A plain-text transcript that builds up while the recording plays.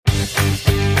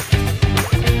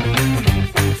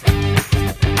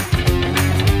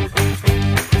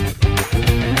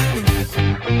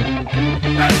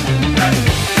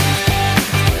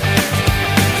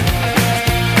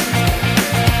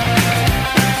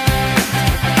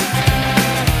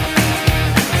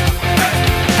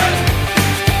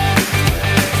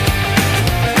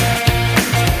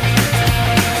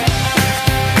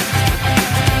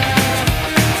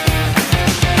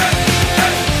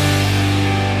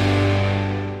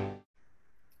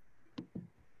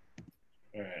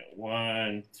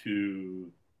One, two,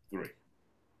 three.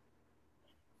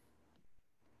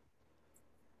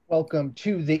 Welcome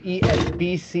to the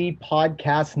ESBC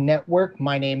Podcast Network.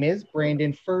 My name is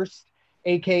Brandon First,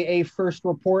 aka First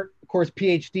Report, of course,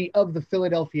 PhD of the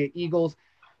Philadelphia Eagles.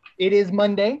 It is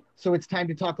Monday, so it's time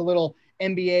to talk a little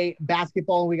NBA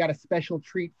basketball. We got a special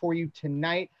treat for you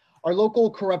tonight. Our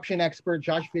local corruption expert,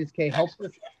 Josh Vizquay, helps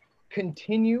us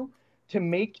continue to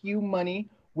make you money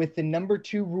with the number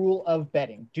 2 rule of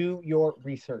betting. Do your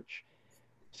research.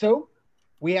 So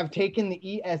we have taken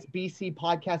the ESBC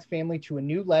podcast family to a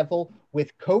new level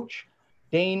with Coach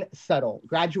Dane Suttle,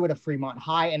 graduate of Fremont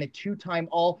High and a 2-time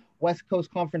All West Coast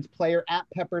Conference player at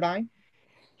Pepperdine.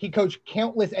 He coached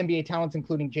countless NBA talents,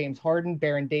 including James Harden,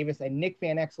 Baron Davis, and Nick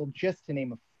Van Exel, just to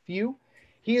name a few.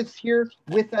 He is here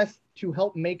with us to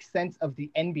help make sense of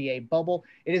the NBA bubble.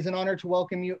 It is an honor to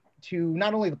welcome you to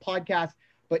not only the podcast,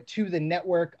 but to the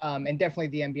network and definitely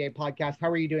the NBA podcast. How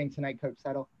are you doing tonight, Coach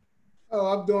Suttle? Oh,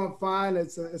 I'm doing fine.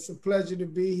 It's a pleasure to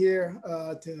be here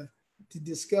to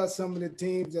discuss some of the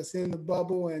teams that's in the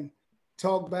bubble and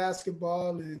talk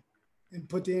basketball and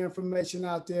put the information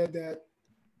out there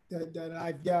that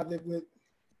I've gathered with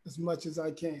as much as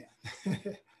I can.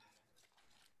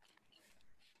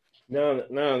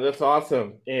 No, that's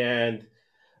awesome. And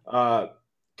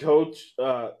Coach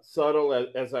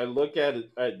Suttle, as I look at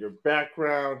your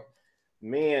background,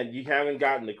 man, you haven't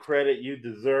gotten the credit you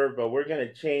deserve, but we're going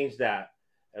to change that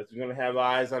as we're going to have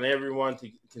eyes on everyone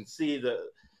can see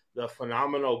the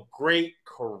phenomenal, great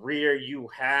career you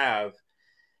have.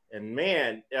 And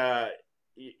man,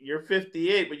 you're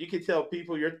 58, but you can tell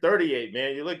people you're 38,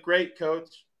 man. You look great,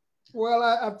 Coach. Well,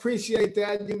 I appreciate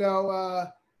that. You know,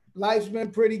 life's been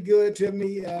pretty good to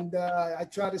me, and I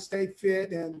try to stay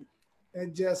fit and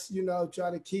just,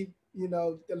 try to keep,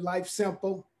 the life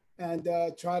simple. And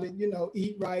try to,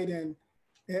 eat right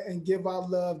and give our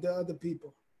love to other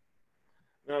people.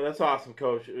 No, that's awesome,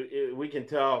 Coach. We can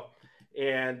tell.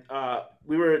 And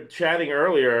we were chatting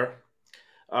earlier.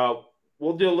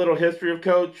 We'll do a little history of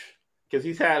Coach because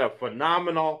he's had a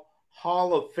phenomenal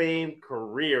Hall of Fame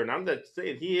career. And I'm just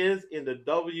saying he is in the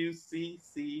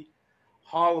WCC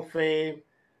Hall of Fame,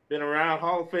 been around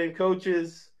Hall of Fame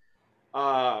coaches,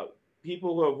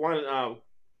 people who have won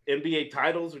NBA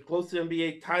titles or close to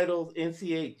NBA titles,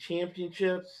 NCAA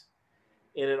championships.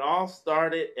 And it all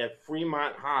started at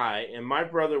Fremont High. And my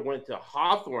brother went to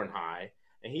Hawthorne High.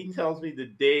 And he tells me the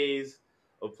days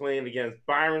of playing against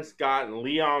Byron Scott and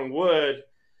Leon Wood,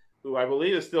 who I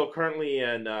believe is still currently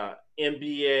an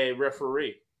NBA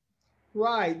referee.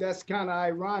 Right. That's kind of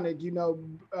ironic.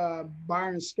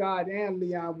 Byron Scott and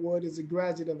Leon Wood is a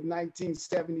graduate of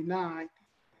 1979.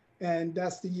 And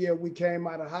that's the year we came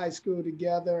out of high school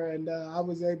together. And I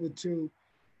was able to,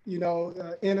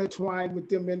 intertwine with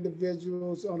them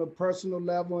individuals on a personal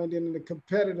level and then on a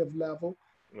competitive level.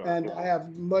 Okay. And I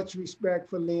have much respect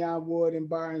for Leon Wood and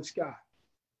Byron Scott.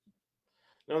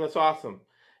 No, that's awesome.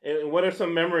 And what are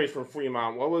some memories from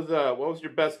Fremont? What was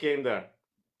your best game there?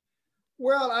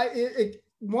 Well,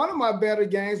 one of my better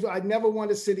games, I never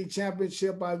won a city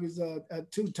championship. I was a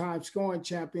 2-time scoring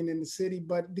champion in the city,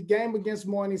 but the game against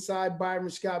Morningside,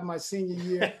 Byron Scott, my senior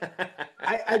year,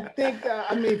 I think,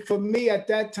 for me at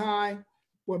that time,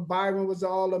 when Byron was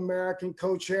All-American,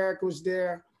 Coach Herrick was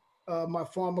there, my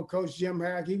former coach, Jim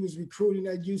Herrick, he was recruiting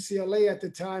at UCLA at the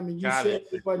time, and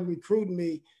UCLA wasn't recruiting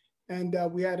me. And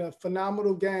we had a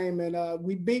phenomenal game, and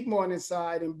we beat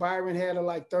Morningside, and Byron had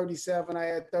like 37, I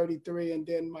had 33, and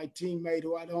then my teammate,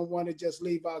 who I don't want to just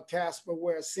leave out, Casper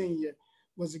Ware, a senior,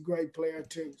 was a great player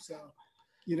too. So,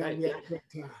 we had a great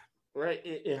time. Right.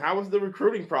 And how was the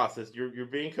recruiting process? You're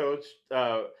being coached,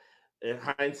 in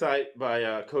hindsight,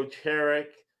 by Coach Herrick,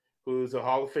 who's a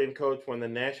Hall of Fame coach, won the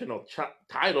national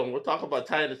title, and we'll talk about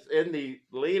Titus Indy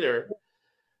later.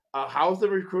 How's the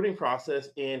recruiting process,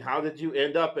 and how did you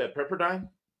end up at Pepperdine?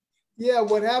 Yeah,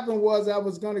 what happened was I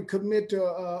was going to commit to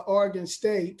Oregon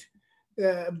State,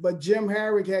 but Jim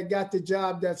Herrick had got the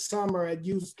job that summer at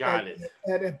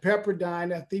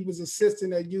Pepperdine. I think he was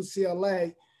assistant at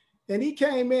UCLA, and he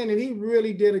came in and he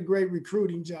really did a great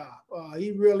recruiting job.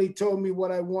 He really told me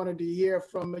what I wanted to hear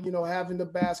from, having the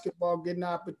basketball, getting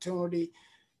opportunity.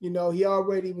 He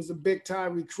already was a big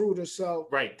time recruiter, so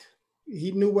right,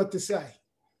 he knew what to say.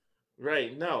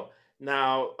 Right. No.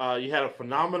 Now, you had a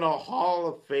phenomenal Hall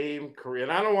of Fame career.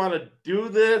 And I don't want to do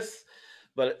this,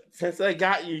 but since I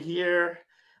got you here,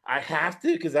 I have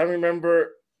to, because I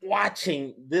remember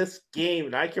watching this game.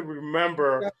 And I can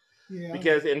remember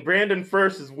because, and Brandon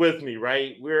First is with me,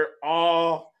 right? We're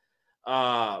all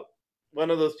one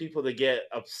of those people that get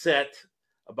upset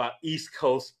about East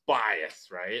Coast bias,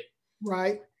 right?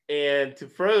 Right. And to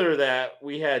further that,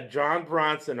 we had John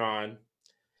Bronson on.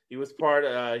 He was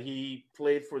he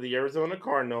played for the Arizona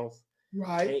Cardinals.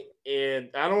 Right. And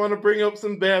I don't want to bring up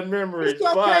some bad memories, It's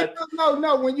okay. but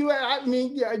No. When you, I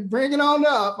mean, bring it on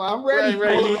up. I'm ready.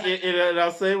 Right. And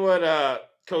I'll say what,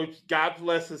 Coach, God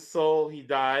bless his soul, he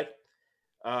died.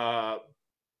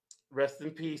 Rest in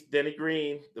peace, Denny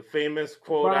Green, the famous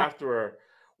quote after her.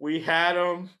 We had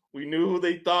him, we knew who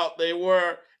they thought they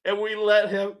were, and we let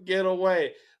him get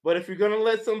away. But if you're going to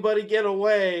let somebody get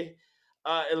away,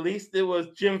 at least it was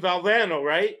Jim Valvano,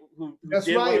 right? Who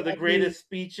did one of the greatest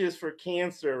speeches for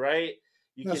cancer, right?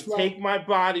 You can take my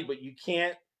body, but you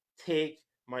can't take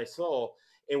my soul.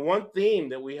 And one theme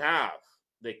that we have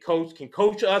that coach can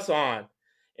coach us on,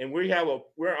 and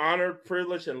we're honored,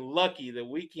 privileged, and lucky that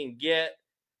we can get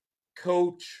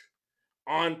coach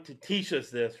on to teach us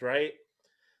this, right?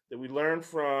 That we learned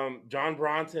from John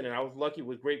Bronson, and I was lucky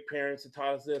with great parents that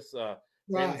taught us this.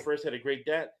 Brandon first had a great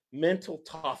dad. Mental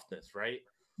toughness, right?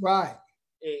 Right.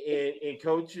 And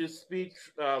Coach's speech,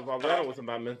 Valvano, was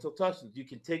about mental toughness. You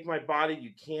can take my body,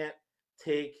 you can't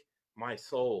take my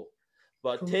soul.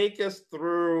 But take us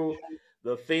through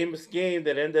the famous game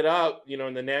that ended up,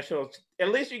 in the national. At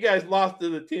least you guys lost to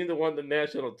the team that won the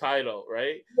national title,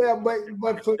 right? Yeah,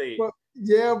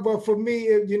 but for me,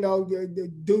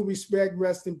 due respect,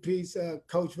 rest in peace,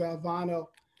 Coach Valvano.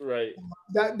 Right.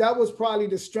 That was probably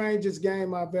the strangest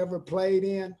game I've ever played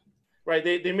in. Right.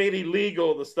 They made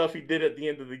illegal the stuff he did at the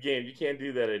end of the game. You can't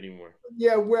do that anymore.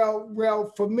 Yeah.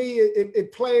 Well, for me,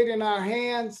 it played in our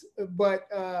hands, but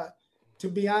to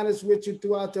be honest with you,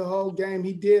 throughout the whole game,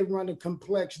 he did run a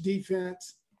complex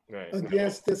defense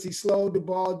against us. He slowed the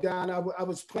ball down. I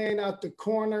was playing out the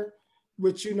corner,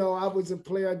 which, I was a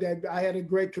player that I had a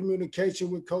great communication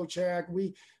with Coach Hack.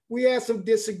 We had some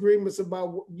disagreements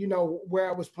about, where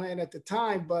I was playing at the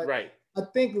time, but I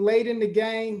think late in the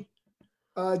game,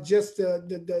 just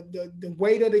the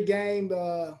weight of the game,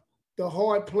 the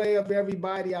hard play of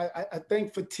everybody, I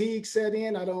think fatigue set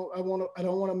in. I don't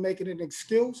want to make it an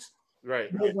excuse.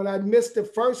 Right. But when I missed the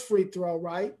first free throw,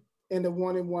 in the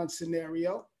 1-and-1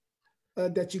 scenario,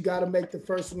 that you got to make the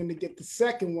first one to get the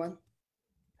second one,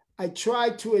 I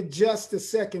tried to adjust the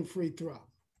second free throw.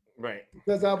 Right.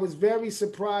 Because I was very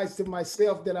surprised to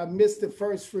myself that I missed the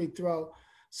first free throw.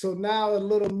 So now a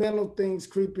little mental things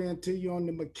creep into you on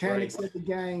the mechanics of the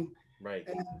game. Right.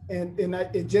 And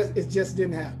it just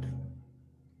didn't happen.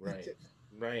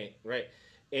 Right.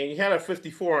 And you had a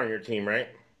 54 on your team, right?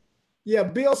 Yeah,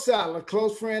 Bill Sadler,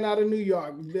 close friend out of New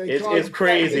York. It's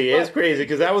crazy. It's crazy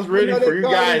because I was rooting for you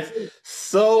guys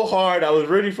so hard. I was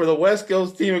rooting for the West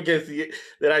Coast team against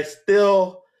that I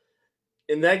still,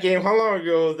 in that game, how long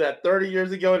ago was that? 30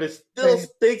 years ago? And it still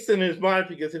sticks in his mind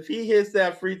because if he hits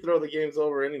that free throw, the game's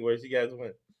over anyways. You guys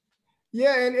win.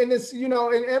 Yeah, and it's,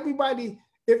 and everybody,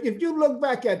 if you look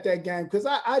back at that game, because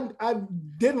I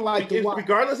didn't like to watch.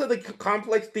 Regardless of the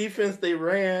complex defense they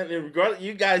ran, and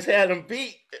you guys had them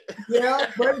beat.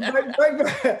 Yeah, but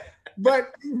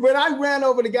when I ran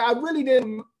over the guy, I really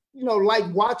didn't,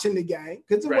 like watching the game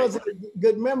because it wasn't a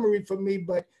good memory for me.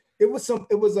 But it was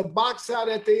a box out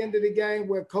at the end of the game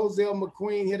where Cozell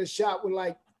McQueen hit a shot with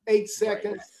like 8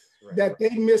 seconds that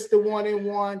they missed the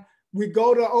 1-and-1. We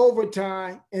go to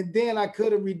overtime, and then I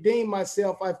could have redeemed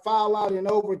myself. I foul out in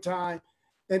overtime,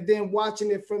 and then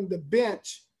watching it from the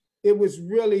bench, it was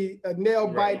really a nail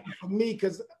bite for me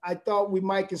because I thought we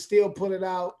might can still put it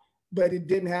out, but it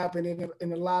didn't happen,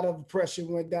 and a lot of pressure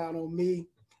went down on me,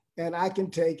 and I can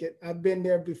take it. I've been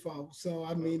there before, so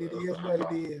I mean, it is what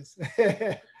it is.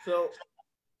 So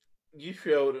you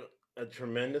showed a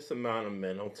tremendous amount of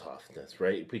mental toughness,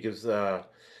 right? Because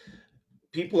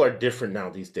people are different now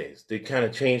these days. They kind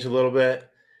of change a little bit.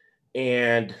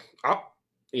 And,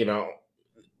 in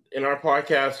our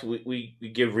podcast, we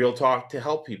give real talk to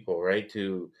help people, right?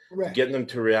 To get them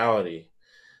to reality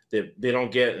that they don't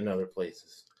get in other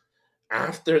places.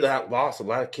 After that loss, a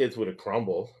lot of kids would have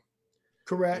crumbled.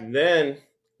 Correct. And then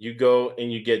you go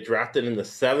and you get drafted in the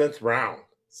 7th round.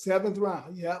 7th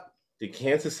round, yep. The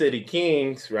Kansas City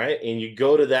Kings, right? And you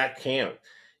go to that camp.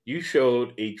 You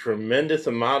showed a tremendous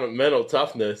amount of mental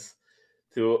toughness.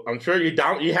 I'm sure you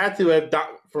had to have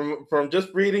from just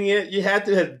reading it. You had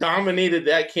to have dominated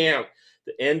that camp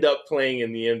to end up playing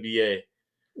in the NBA.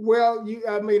 Well,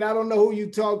 I don't know who you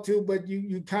talked to, but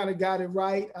you kind of got it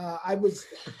right. I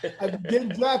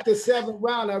didn't draft the 7th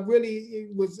round. I really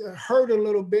was hurt a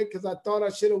little bit because I thought I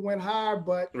should have went higher,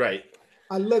 but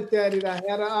I looked at it. I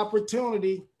had an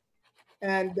opportunity.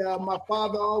 And my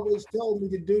father always told me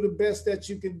to do the best that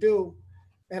you can do.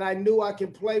 and I knew I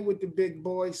could play with the big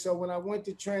boys. So when I went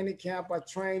to training camp, I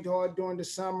trained hard during the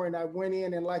summer, and I went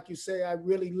in, and like you say, I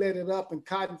really lit it up. And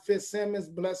Cotton Fitzsimmons,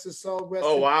 bless his soul, rest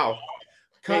Oh, in wow.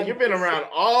 Man, you've been around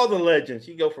all the legends.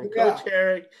 You go from Coach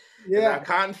Herrick to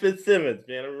Cotton Fitzsimmons,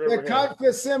 man. I remember him. Cotton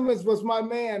Fitzsimmons was my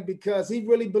man because he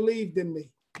really believed in me.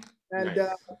 And Nice.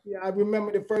 I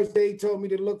remember the first day he told me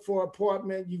to look for an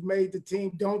apartment. You've made the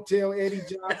team. Don't tell Eddie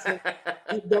Johnson.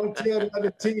 Don't tell the other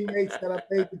teammates that I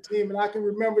made the team. And I can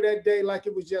remember that day like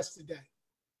it was yesterday.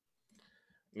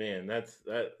 Man, that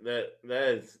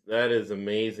is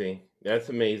amazing. That's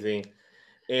amazing.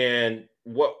 And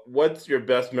what's your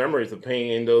best memories of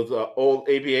playing in those old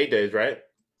ABA days, right?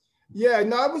 Yeah,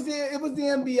 no, it was the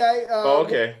NBA. Oh,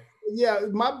 okay. Yeah,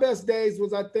 my best days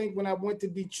was, I think, when I went to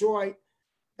Detroit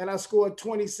and I scored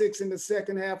 26 in the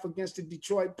second half against the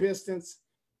Detroit Pistons.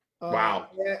 Wow.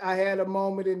 I had a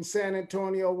moment in San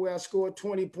Antonio where I scored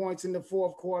 20 points in the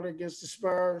fourth quarter against the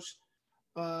Spurs.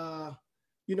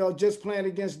 Just playing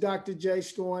against Dr. J,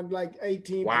 scoring like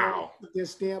 18 points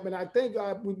against them. And I think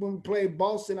when we played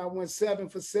Boston, I went 7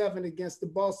 for 7 against the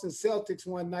Boston Celtics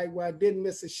one night where I didn't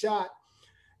miss a shot.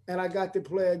 And I got to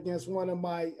play against one of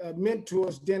my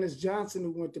mentors, Dennis Johnson,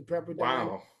 who went to Pepperdine.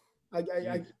 Wow.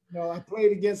 I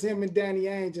played against him and Danny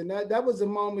Ainge, and that was a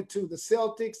moment too. The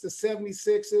Celtics, the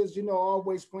 76ers,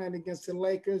 always playing against the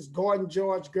Lakers, Gordon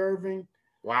George Gervin.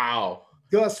 Wow.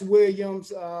 Gus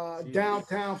Williams,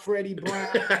 downtown Freddie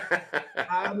Brown.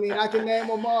 I mean, I can name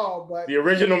them all, but the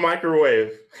original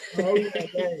microwave. Oh yeah,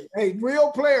 hey,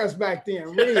 real players back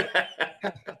then, real.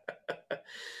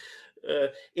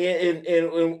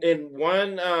 In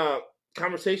one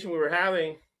conversation we were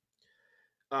having,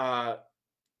 am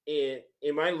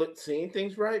I seeing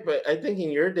things right? But I think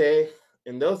in your day,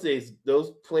 in those days,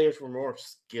 those players were more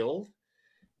skilled.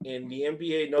 In the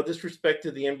NBA, no disrespect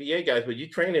to the NBA guys, but you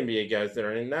train NBA guys that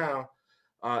are in now.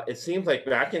 It seems like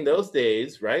back in those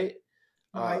days, right?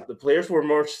 The players were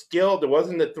more skilled. There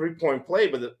wasn't the 3-point play,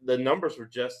 but the numbers were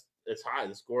just as high.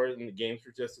 The scores in the games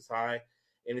were just as high.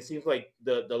 And it seems like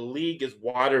the league is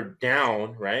watered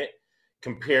down, right,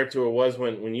 compared to it was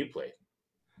when you played.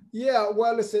 Yeah,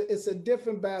 well, it's a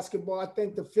different basketball. I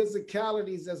think the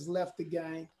physicalities has left the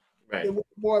game. Right. It was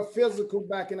more physical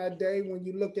back in that day when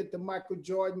you look at the Michael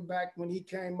Jordan back when he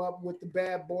came up with the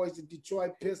bad boys, the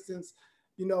Detroit Pistons,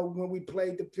 when we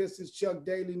played the Pistons, Chuck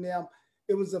Daly now.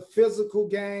 It was a physical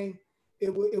game.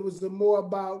 It was more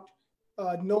about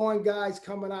knowing guys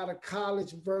coming out of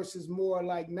college versus more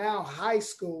like now high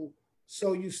school.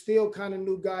 So you still kind of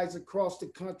knew guys across the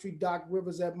country, Doc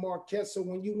Rivers at Marquette. So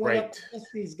when you went up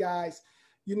against these guys,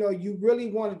 you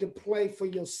really wanted to play for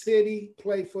your city,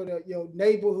 play for your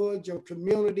neighborhood, your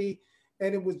community.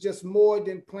 And it was just more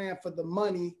than playing for the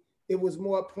money. It was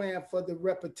more playing for the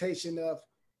reputation of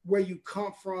where you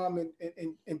come from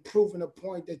and proving a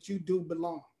point that you do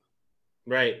belong.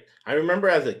 Right. I remember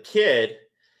as a kid,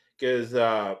 because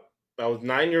I was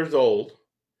 9 years old,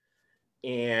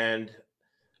 and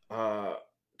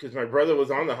because my brother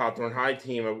was on the Hawthorne High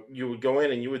team, you would go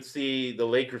in and you would see the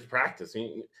Lakers practice.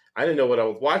 I didn't know what I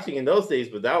was watching in those days,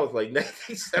 but that was like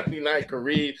 1979,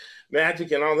 Kareem,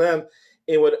 Magic, and all them.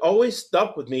 And what always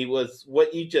stuck with me was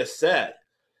what you just said,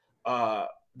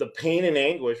 the pain and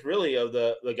anguish, really, of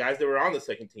the guys that were on the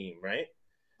second team, right?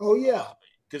 Oh, yeah.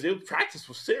 Because practice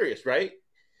was serious, right?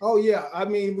 Oh, yeah. I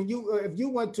mean, if you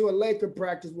went to a Laker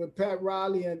practice with Pat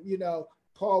Riley and,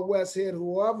 Paul Westhead,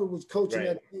 whoever was coaching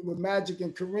that team with Magic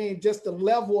and Kareem, just the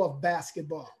level of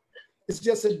basketball. It's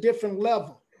just a different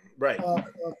level. Right.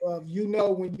 When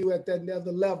you at that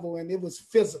other level, and it was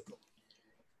physical.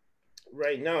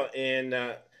 Right. No, and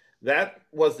that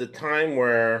was the time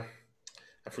where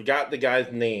I forgot the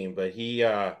guy's name, but he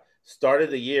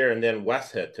started the year and then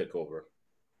Westhead took over.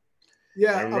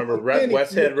 Yeah. I remember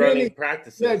Westhead running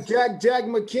practices. Yeah, Jack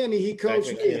McKinney, he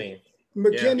coached me.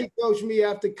 McKinney coached me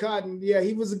after Cotton. Yeah,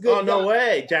 he was a good guy. Oh, no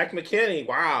way. Jack McKinney.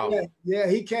 Wow. Yeah,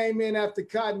 he came in after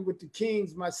Cotton with the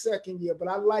Kings my second year, but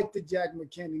I liked the Jack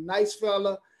McKinney. Nice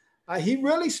fella. He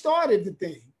really started the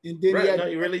thing. And then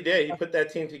he really did. He put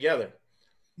that team together.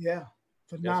 Yeah.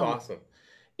 Phenomenal. That's awesome.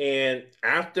 And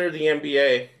after the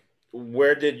NBA,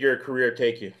 where did your career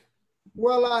take you?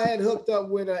 Well, I had hooked up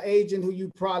with an agent who you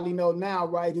probably know now,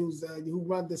 right? Who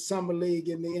runs the summer league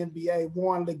in the NBA,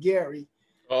 Warren Legary.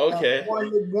 Oh, okay.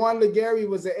 Warren Legary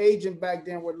was an agent back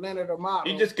then with Leonard Amato.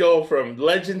 You just go from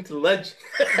legend to legend.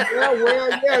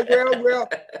 well.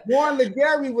 Warren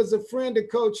Legary was a friend of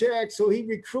Coach Herrick, so he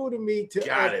recruited me to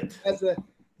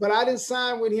but I didn't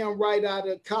sign with him right out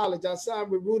of college. I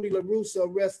signed with Rudy LaRusso,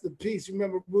 rest in peace.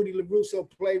 Remember Rudy LaRusso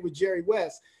played with Jerry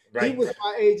West. He Right. was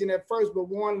my agent at first, but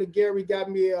Warren Legary got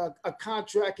me a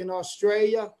contract in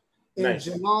Australia, in Nice.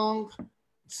 Geelong.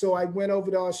 So I went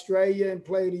over to Australia and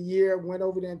played a year. Went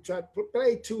over there and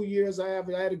played 2 years. I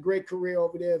had a great career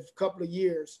over there, a couple of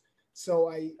years. So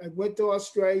I went to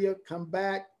Australia, come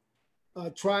back,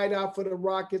 tried out for the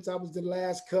Rockets. I was the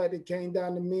last cut. It came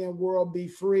down to me and World Be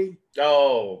Free.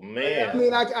 Oh I man.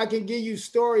 mean, I can give you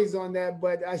stories on that,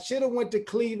 but I should have went to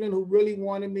Cleveland, who really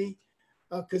wanted me,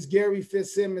 because Gary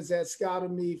Fitzsimmons had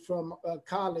scouted me from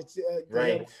college.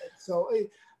 Right. So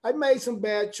I made some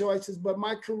bad choices, but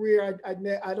my career,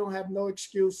 I don't have no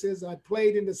excuses. I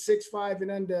played in the 6'5" and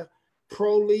under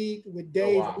pro league with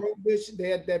Dave Robish. They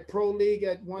had that pro league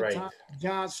at one time.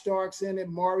 John Starks in it,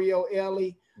 Mario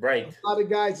Elie. Right. A lot of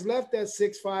guys left that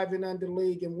 6'5" and under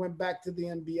league and went back to the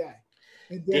NBA.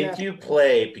 Did you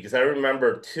play? Because I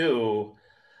remember too,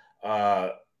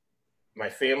 my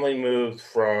family moved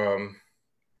from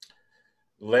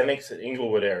Lenox and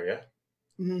Inglewood area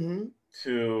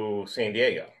to San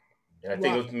Diego. And I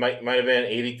think it was, might have been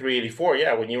 83, 84.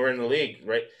 Yeah, when you were in the league,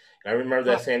 right? And I remember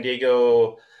that San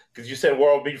Diego, because you said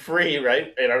World Be Free,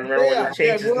 right? And I remember when he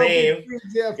changed his name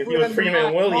because he was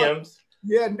Freeman Williams.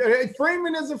 Yeah,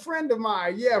 Freeman is a friend of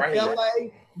mine. Yeah, right.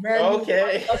 LA. Man,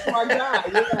 okay. That's my guy.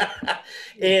 Yeah.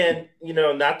 And, you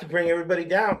know, not to bring everybody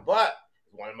down, but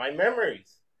one of my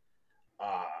memories,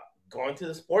 going to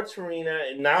the sports arena,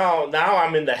 and now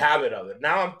I'm in the habit of it.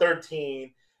 Now I'm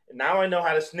 13, and now I know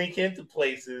how to sneak into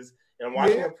places, and I'm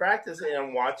watching a practice, and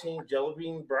I'm watching Jelly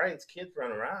Bean Bryant's kids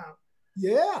run around.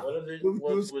 Yeah. One of it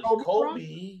was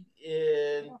Kobe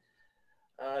and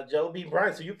Jelly Bean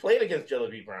Bryant. So you played against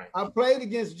Jelly Bean Bryant. I played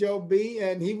against Joe B,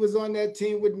 and he was on that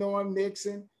team with Norm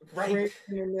Nixon, right?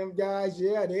 And them guys.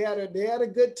 Yeah, they had a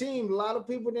good team. A lot of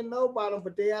people didn't know about them,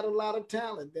 but they had a lot of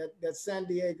talent. That San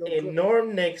Diego. And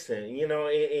Norm Nixon, you know,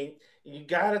 and you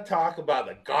got to talk about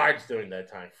the guards during that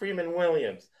time. Freeman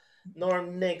Williams,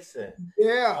 Norm Nixon.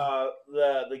 Yeah.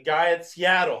 The guy at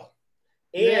Seattle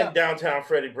and downtown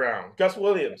Freddie Brown, Gus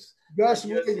Williams. Gus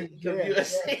Williams.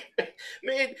 USC.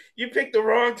 Man, you picked the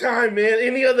wrong time, man.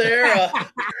 Any other era,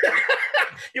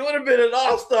 you would have been an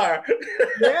all-star.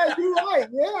 Yeah, you're right.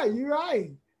 Yeah, you're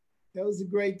right. That was a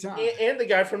great time. And the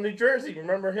guy from New Jersey,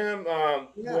 remember him?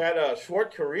 Who had a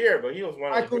short career, but he was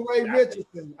one of Michael Ray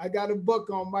Richardson. I got a book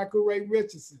on Michael Ray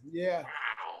Richardson. Yeah. Wow.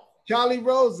 Charlie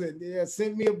Rosen,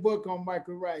 sent me a book on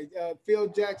Michael Ray. Phil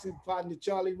Jackson partner,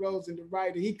 Charlie Rosen, the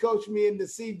writer. He coached me in the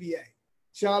CBA.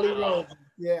 Charlie Rosen,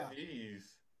 yeah. Jeez,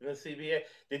 in the CBA.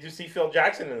 Did you see Phil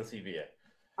Jackson in the CBA?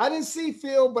 I didn't see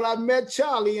Phil, but I met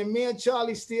Charlie, and me and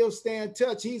Charlie still stay in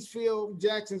touch. He's Phil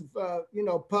Jackson's,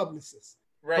 publicist.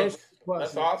 Right.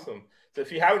 That's awesome. So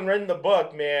if you haven't written the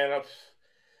book, man,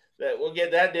 we'll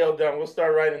get that deal done. We'll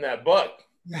start writing that book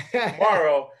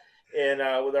tomorrow. And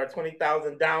with our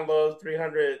 20,000 downloads,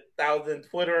 300,000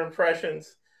 Twitter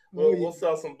impressions, we'll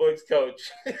sell some books,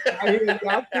 Coach. I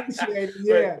appreciate it.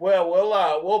 Yeah. But,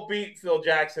 we'll beat Phil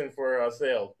Jackson for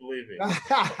sales, believe me.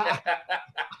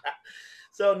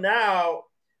 So now,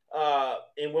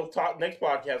 and we'll talk next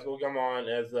podcast. We'll come on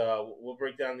as we'll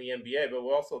break down the NBA, but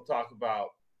we'll also talk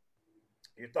about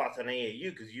your thoughts on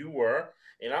AAU, because you were,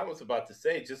 and I was about to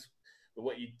say just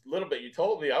little bit you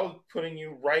told me, I was putting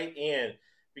you right in.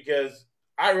 Because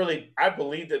I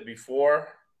believed it before.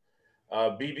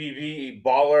 BBB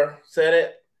Baller said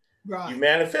it. Right. You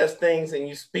manifest things and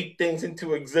you speak things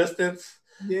into existence.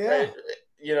 Yeah. Right?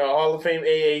 You know, Hall of Fame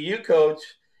AAU coach.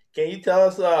 Can you tell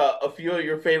us a few of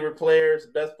your favorite players,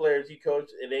 best players you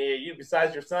coached in AAU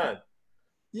besides your son?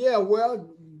 Yeah,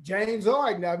 well, James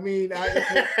Harden. I mean, I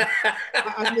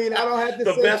don't have to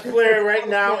the say best player right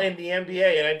now in the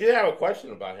NBA, and I do have a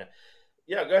question about him.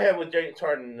 Yeah, go ahead with James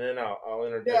Harden, and then I'll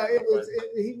introduce. Yeah,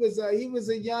 he was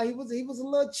a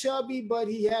little chubby, but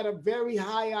he had a very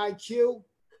high IQ.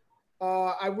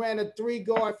 I ran a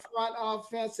 3-guard front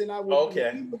offense, and when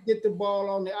he would get the ball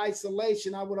on the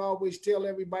isolation, I would always tell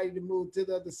everybody to move to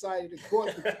the other side of the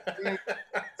court.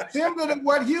 Similar to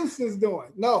what Houston's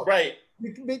doing. No, right.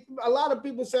 A lot of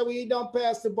people say, well, he don't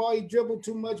pass the ball, he dribbled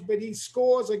too much, but he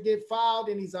scores or get fouled,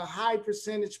 and he's a high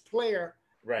percentage player.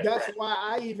 Right. That's why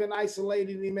I even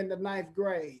isolated him in the 9th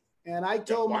grade. And I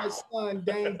told my son,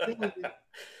 Dane Jr.,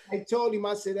 I told him,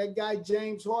 I said, that guy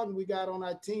James Harden we got on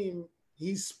our team,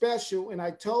 he's special. And I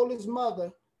told his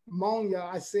mother, Monia,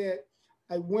 I said,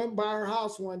 I went by her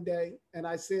house one day and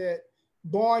I said,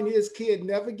 born his kid,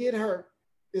 never get hurt.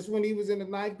 This when he was in the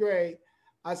 9th grade.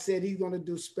 I said, he's going to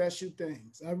do special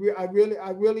things. I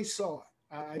really saw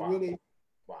it.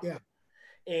 Yeah.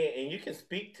 And you can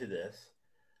speak to this.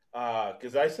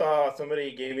 Because I saw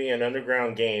somebody gave me an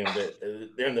underground game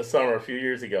in the summer a few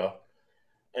years ago.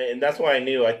 and that's why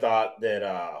I thought that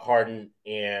Harden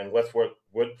and Westbrook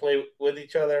would play with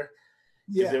each other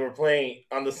because they were playing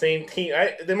on the same team.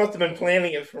 They must have been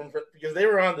planning it because they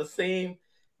were on the same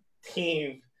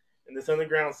team in this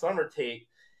underground summer tape,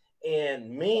 and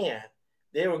man,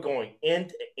 they were going end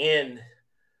to end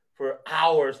for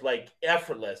hours like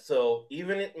effortless. So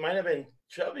even it might have been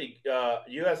chubby.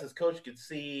 You as his coach could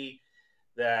see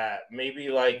that maybe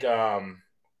like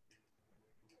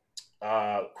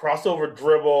crossover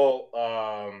dribble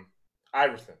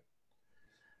Iverson.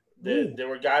 There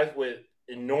were guys with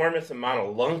enormous amount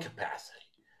of lung capacity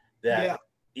that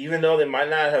even though they might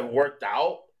not have worked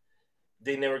out,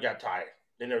 they never got tired.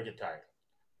 They never get tired.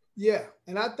 Yeah,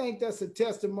 and I think that's a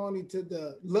testimony to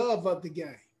the love of the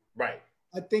game. Right.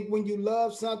 I think when you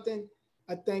love something,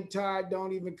 I think tired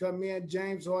don't even come in.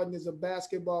 James Harden is a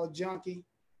basketball junkie.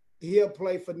 He'll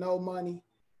play for no money.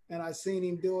 And I've seen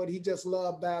him do it. He just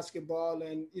loved basketball.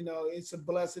 And, it's a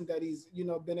blessing that he's,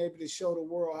 been able to show the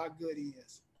world how good he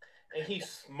is. And he's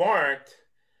smart.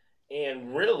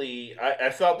 And really, I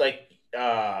felt like,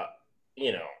 as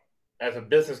a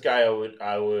business guy,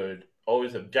 I would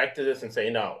always object to this and say,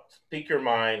 no, speak your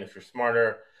mind. If you're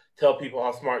smarter, tell people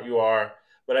how smart you are.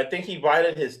 But I think he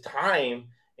bided his time,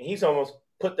 and he's almost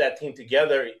put that team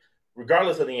together,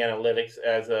 regardless of the analytics,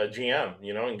 as a GM,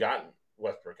 and gotten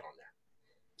Westbrook on there.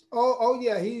 Oh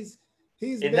yeah, he's.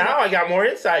 And now I got more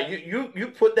insight. You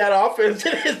put that offense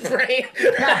in his brain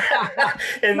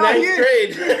in ninth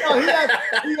grade.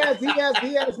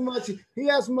 He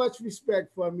has much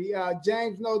respect for me.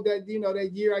 James knows that that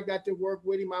year I got to work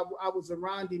with him. I was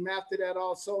around him after that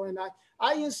also, and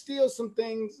I instilled some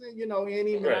things in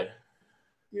him. Right.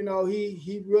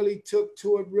 He really took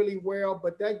to it really well.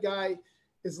 But that guy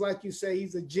is, like you say,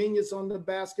 he's a genius on the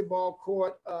basketball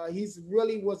court. He's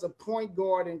really was a point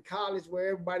guard in college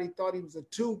where everybody thought he was a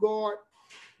two guard,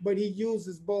 but he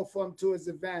uses both of them to his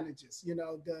advantages.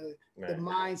 The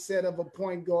mindset of a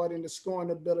point guard and the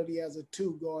scoring ability as a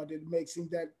two guard, it makes him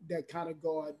that kind of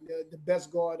guard, the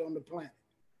best guard on the planet.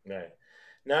 Right.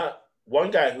 Now, one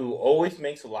guy who always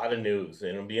makes a lot of news,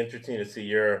 and it'll be interesting to see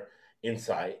your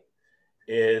insight,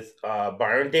 is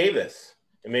Byron Davis.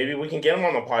 And maybe we can get him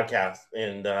on the podcast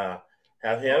and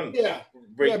have him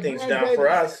break things down Davis. For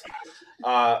us.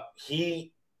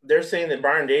 They're saying that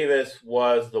Byron Davis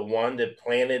was the one that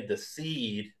planted the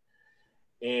seed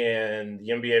in the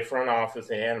NBA front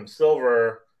office and Adam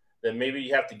Silver that maybe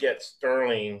you have to get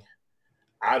Sterling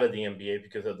out of the NBA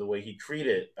because of the way he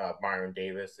treated Byron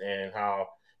Davis and how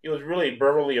he was really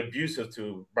verbally abusive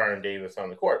to Byron Davis on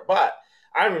the court. But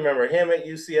I remember him at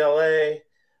UCLA.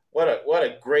 What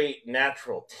a great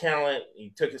natural talent. He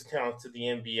took his talent to the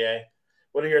NBA.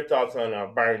 What are your thoughts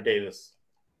on Byron Davis?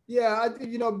 Yeah,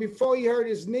 before he hurt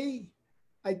his knee,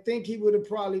 I think he would have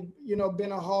probably,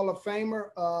 been a Hall of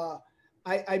Famer.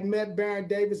 I met Byron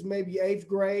Davis maybe 8th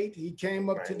grade. He came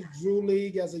up to the Drew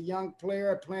League as a young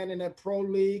player, playing in that pro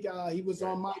league. He was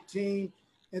on my team.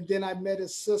 And then I met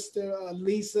his sister,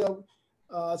 Lisa.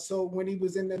 So when he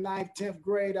was in the 9th, 10th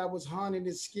grade, I was honing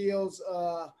his skills,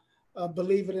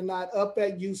 believe it or not, up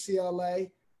at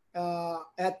UCLA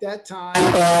at that time,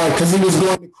 because he was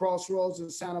going to Crossroads in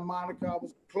Santa Monica. I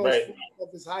was close friend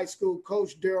of his high school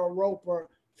coach, Daryl Roper,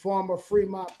 former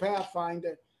Fremont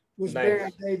Pathfinder, was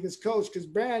Baron Davis' coach, because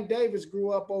Baron Davis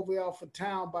grew up over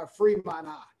Alpha-Town by Fremont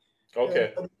High.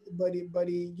 Okay. But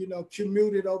he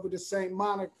commuted over to St.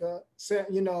 Monica,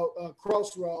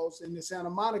 Crossroads in the Santa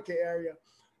Monica area.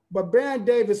 But Baron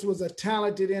Davis was a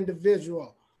talented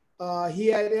individual. He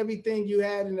had everything you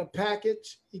had in a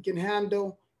package. He can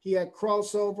handle. He had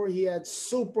crossover. He had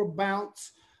super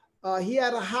bounce. He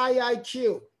had a high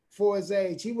IQ for his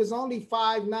age. He was only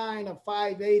 5'9" or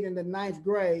 5'8" in the 9th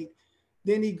grade.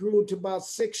 Then he grew to about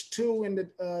 6'2" in the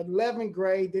 11th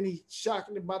grade. Then he shot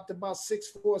about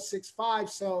 6'4", 6'5".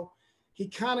 So he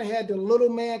kind of had the little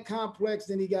man complex.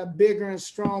 Then he got bigger and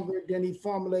stronger. Then he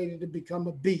formulated to become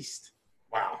a beast.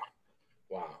 Wow.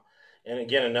 And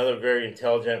again, another very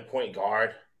intelligent point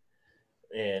guard.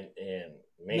 And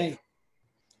man.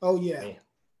 Oh yeah. Man.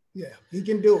 Yeah, he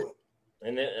can do it.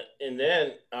 And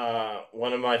then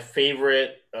one of my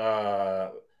favorite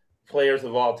players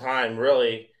of all time,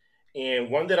 really, and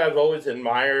one that I've always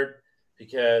admired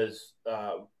because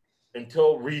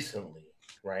until recently,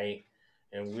 right?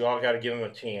 And we all got to give him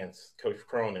a chance, Coach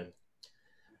Cronin.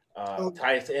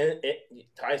 Tyus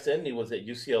Edney was at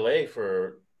UCLA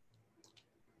for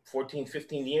 14,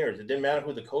 15 years. It didn't matter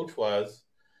who the coach was.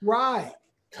 Right.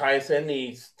 Tyus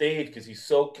Edney stayed because he's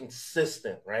so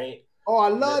consistent, right? Oh, I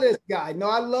love this guy. No,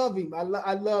 I love him. I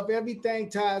love everything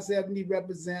Tyus Edney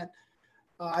represent.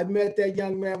 I met that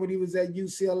young man when he was at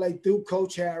UCLA through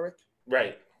Coach Herrick.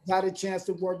 Right. Got a chance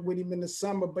to work with him in the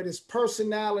summer, but his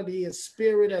personality, his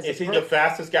spirit as Is he the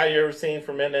fastest guy you ever seen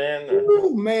from end to end?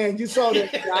 Oh man, you saw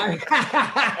that guy.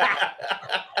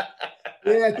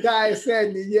 Yeah, Ty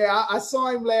said, yeah, I saw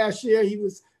him last year.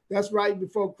 That's right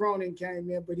before Cronin came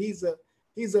in, but he's a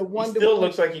wonderful. He still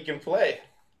looks like he can play.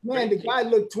 Man, the guy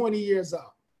looked 20 years old.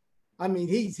 I mean,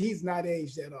 he's not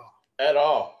aged at all. At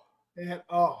all. At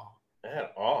all.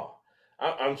 At all.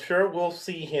 I'm sure we'll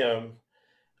see him.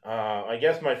 I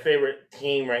guess my favorite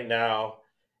team right now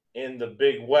in the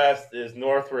Big West is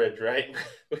Northridge, right?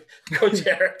 Coach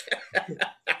Eric.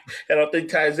 I don't think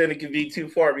Tyson can be too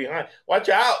far behind. Watch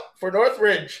out for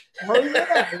Northridge. Oh,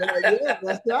 yeah,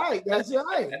 that's right. That's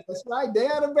right. They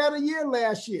had a better year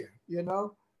last year, you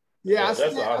know. Yeah,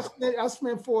 awesome. I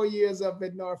spent 4 years up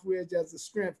at Northridge as a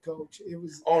strength coach. It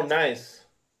was nice.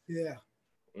 Yeah.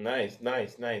 Nice.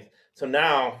 So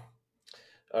now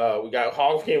we got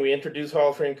Hall of Fame. We introduced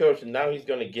Hall of Fame coach, and now he's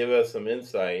going to give us some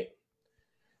insight.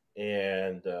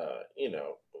 And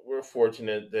we're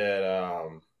fortunate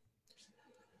that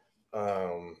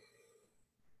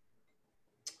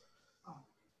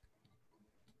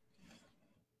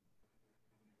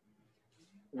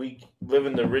we live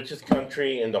in the richest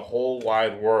country in the whole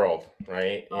wide world,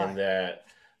 right? And that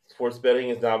sports betting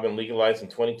has now been legalized in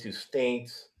 22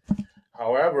 states.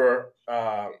 However,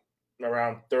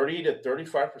 around 30 to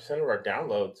 35% of our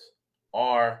downloads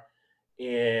are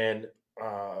in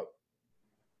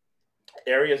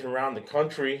areas around the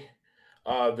country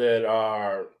that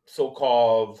are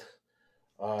so-called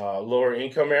lower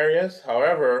income areas.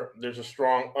 However, there's a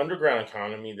strong underground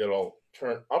economy that'll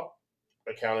turn up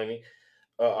economy,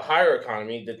 a higher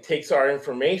economy that takes our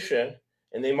information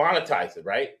and they monetize it,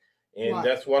 right? And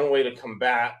that's one way to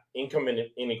combat income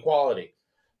inequality.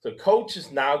 So Coach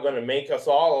is now going to make us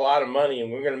all a lot of money,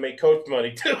 and we're going to make Coach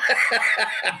money too.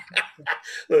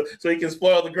 So he can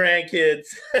spoil the grandkids.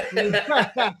 And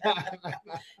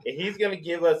he's going to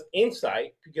give us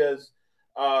insight because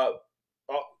I'll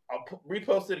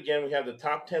repost it again. We have the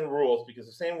top 10 rules because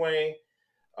the same way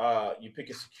you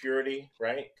pick a security,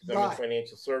 right? Because I'm in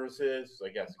financial services. So I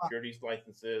got securities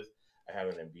licenses. I have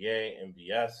an MBA,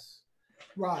 MBS.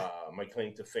 Right. My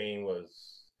claim to fame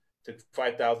took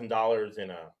 $5,000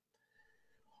 in a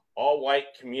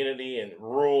all-white community in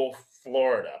rural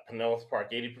Florida, Pinellas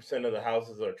Park. 80% of the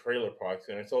houses are trailer parks,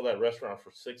 and I sold that restaurant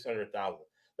for $600,000.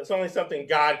 That's only something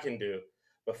God can do.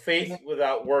 But faith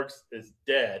without works is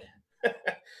dead.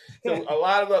 So a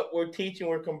lot of what we're teaching,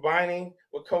 we're combining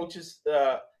what Coach is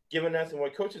giving us, and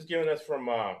what Coach is giving us from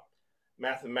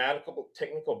mathematical,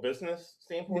 technical business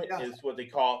standpoint is what they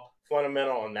call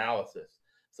fundamental analysis.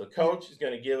 So Coach is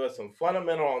going to give us some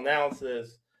fundamental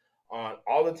analysis on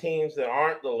all the teams that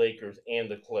aren't the Lakers and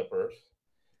the Clippers.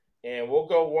 And we'll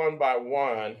go one by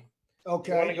one.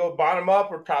 Okay. You want to go bottom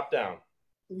up or top down?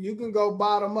 You can go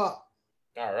bottom up.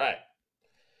 All right.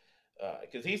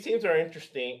 Because these teams are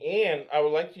interesting. And I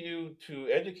would like you to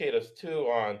educate us, too,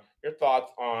 on your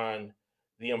thoughts on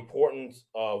the importance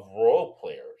of role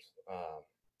players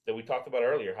that we talked about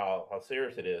earlier, how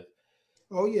serious it is.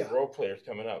 Oh, yeah. Role players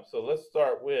coming up. So let's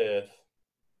start with,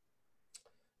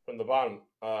 from the bottom,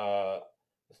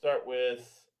 let's start with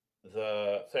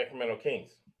the Sacramento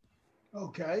Kings.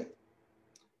 Okay.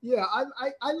 Yeah,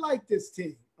 I like this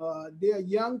team. They're a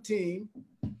young team,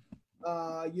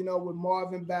 with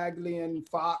Marvin Bagley and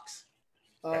Fox.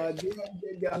 I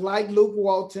like Luke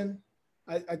Walton.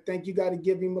 I think you got to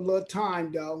give him a little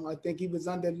time, though. I think he was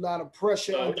under a lot of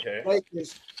pressure under the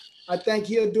Lakers. I think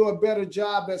he'll do a better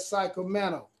job at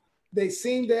Sacramento. They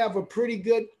seem to have a pretty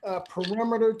good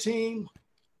perimeter team.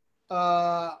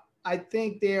 I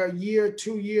think they're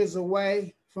 2 years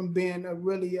away from being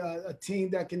a team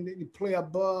that can play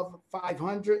above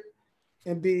 500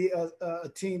 and be a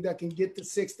team that can get the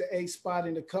 6 to 8 spot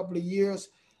in a couple of years.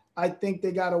 I think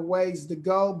they got a ways to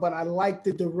go, but I like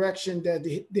the direction that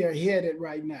they're headed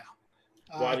right now.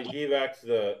 Vlade Divac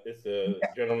is the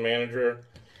general manager.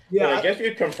 Yeah, and I guess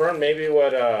you confirmed maybe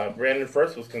what Brandon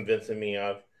First was convincing me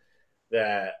of,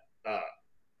 that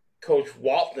Coach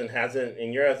Walton hasn't,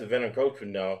 and you're as a veteran coach would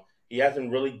know, he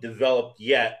hasn't really developed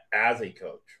yet as a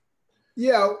coach.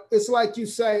 Yeah, it's like you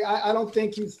say, I don't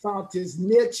think he's found his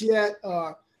niche yet,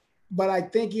 but I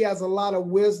think he has a lot of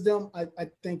wisdom. I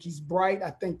think he's bright.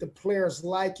 I think the players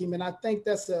like him, and I think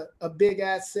that's a big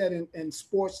asset in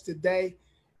sports today,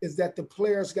 is that the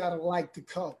players got to like the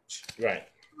coach. Right.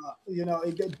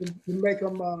 To make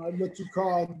them what you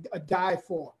call a die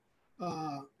for.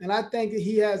 And I think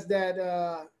he has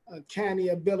that canny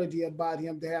ability about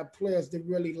him to have players that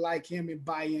really like him and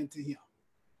buy into him.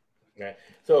 Okay.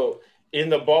 So in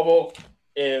the bubble,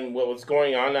 in what was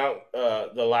going on out,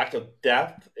 the lack of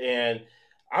depth. And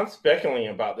I'm speculating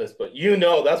about this, but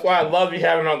that's why I love you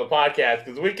having on the podcast,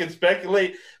 because we can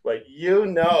speculate, but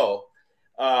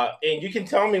and you can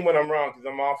tell me when I'm wrong, because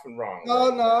I'm often wrong. No,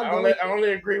 Right? no, I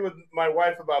only agree with my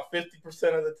wife about 50%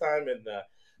 of the time, and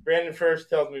Brandon First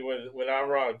tells me when I'm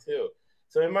wrong too.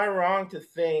 So am I wrong to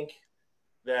think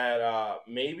that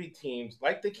maybe teams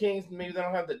like the Kings, maybe they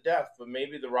don't have the depth, but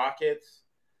maybe the Rockets,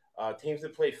 teams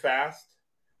that play fast,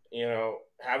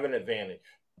 have an advantage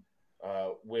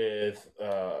with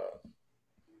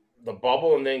the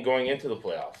bubble and then going into the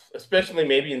playoffs, especially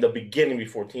maybe in the beginning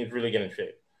before teams really get in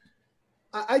shape?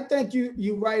 I think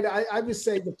you're right. I would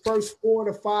say the first 4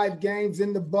 to 5 games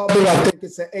in the bubble. I think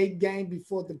it's an 8 game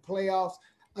before the playoffs.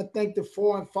 I think the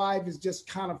 4 and 5 is just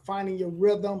kind of finding your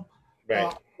rhythm,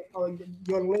 Right.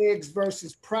 Your legs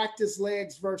versus practice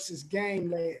legs versus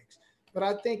game legs. But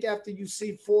I think after you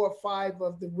see 4 or 5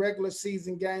 of the regular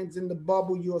season games in the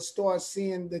bubble, you'll start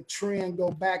seeing the trend go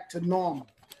back to normal.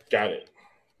 Got it.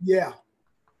 Yeah.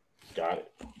 Got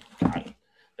it.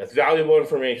 That's valuable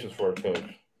information for a coach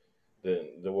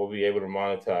that we'll be able to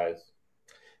monetize.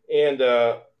 And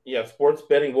sports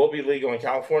betting will be legal in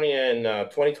California in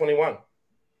 2021.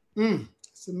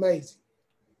 It's amazing.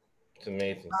 It's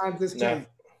amazing.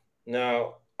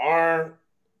 Now, our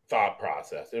thought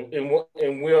process, and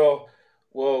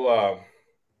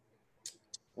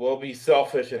we'll be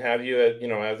selfish and have you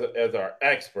as our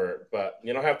expert, but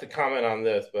you don't have to comment on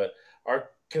this. But our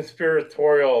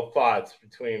conspiratorial thoughts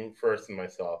between First and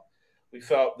myself, we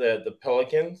felt that the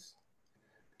Pelicans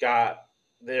got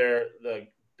the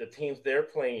teams they're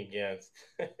playing against.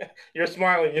 You're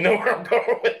smiling. You know where I'm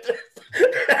going with this.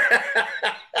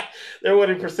 Their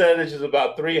winning percentage is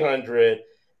about 300.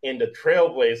 And the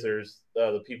Trailblazers,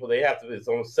 the people they have to, it's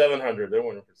almost 700, their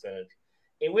winning percentage.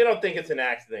 And we don't think it's an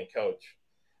accident, Coach.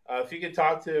 If you could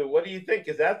talk to, what do you think?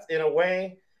 Because that's in a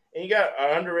way, and you got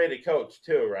an underrated coach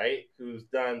too, right? Who's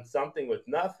done something with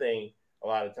nothing a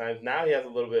lot of times. Now he has a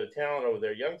little bit of talent over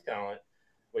there, young talent.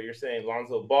 But you're saying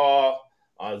Lonzo Ball,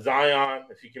 Zion.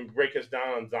 If you can break us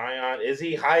down on Zion, is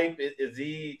he hype? Is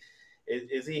he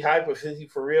hype? Or is he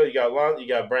for real? You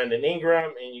got Brandon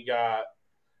Ingram, and you got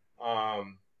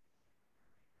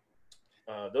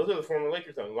those are the former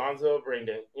Lakers. Lonzo,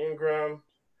 Brandon Ingram,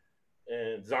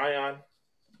 and Zion.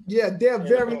 Yeah, they're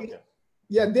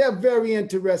a very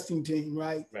interesting team,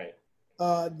 right? Right.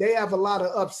 They have a lot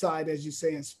of upside, as you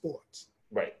say, in sports.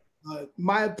 Right.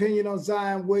 My opinion on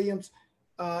Zion Williams,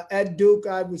 at Duke,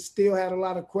 I would still had a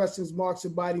lot of questions marks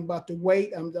about him, about the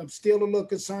weight. I'm still a little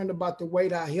concerned about the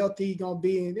weight, how healthy he's going to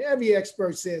be. And every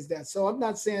expert says that. So I'm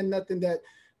not saying nothing that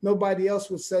nobody else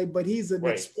would say, but he's an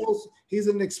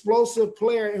explosive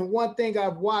player. And one thing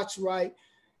I've watched, right,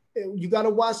 you got to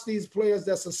watch these players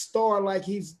that's a star, like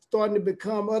he's starting to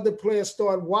become. Other players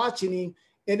start watching him,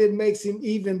 and it makes him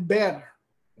even better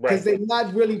because they're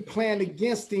not really playing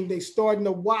against him. They're starting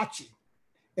to watch him.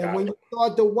 And when you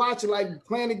start to watch, like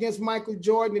playing against Michael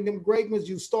Jordan and them great ones,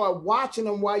 you start watching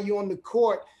them while you're on the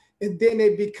court, and then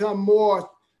they become more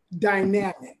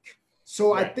dynamic.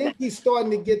 So I think he's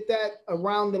starting to get that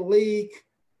around the league,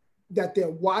 that they're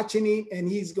watching him, and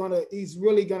he's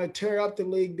really gonna tear up the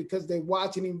league because they're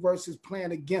watching him versus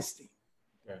playing against him.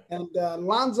 Right. And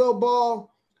Lonzo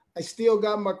Ball, I still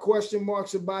got my question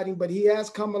marks about him, but he has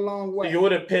come a long way. You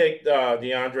would have picked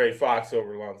DeAndre Fox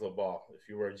over Lonzo Ball if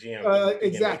you were a GM.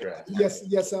 Exactly.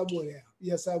 Yes, I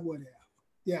would have.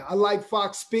 Yeah, I like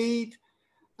Fox speed.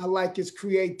 I like his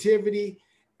creativity,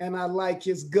 and I like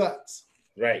his guts.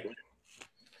 Right.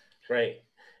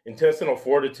 Intestinal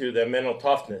fortitude, that mental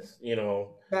toughness,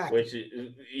 which,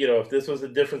 if this was a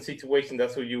different situation,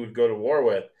 that's who you would go to war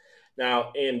with.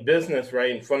 Now, in business,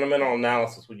 right, in fundamental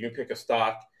analysis, when you pick a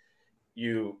stock,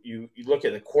 you look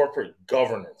at the corporate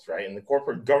governance, right? And the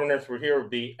corporate governance we're here would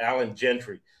be Alan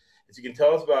Gentry. As you can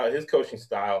tell us about his coaching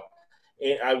style,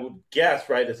 and I would guess,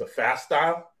 right, it's a fast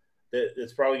style that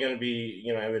it's probably going to be,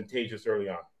 advantageous early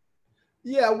on.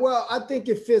 Yeah, well, I think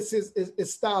it fits his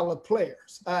style of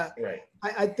players. Right.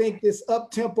 I think this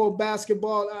up-tempo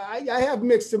basketball, I have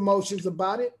mixed emotions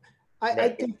about it. I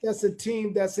think that's a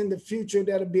team that's in the future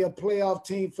that'll be a playoff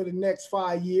team for the next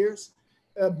 5 years.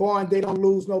 Barring they don't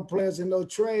lose no players and no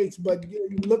trades. But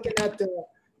looking at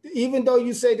even though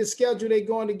you say the schedule they're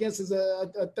going against is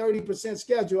a 30%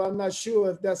 schedule, I'm not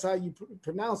sure if that's how you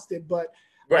pronounced it, but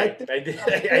right. I did.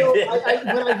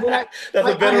 That's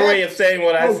a better way of saying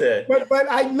what I said. But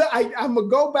I'm gonna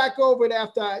go back over it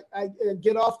after I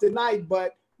get off tonight.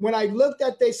 But when I looked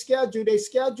at their schedule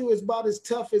is about as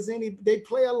tough as any. They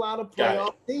play a lot of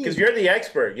playoff teams. Because you're the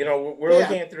expert. You know, we're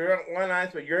looking at through one eyes,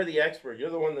 but you're the expert.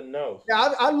 You're the one that knows.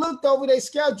 Yeah, I looked over their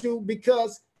schedule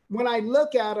because when I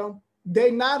look at them,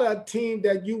 they're not a team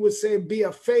that you would say be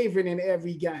a favorite in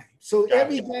every game. So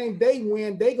every game they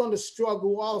win, they're going to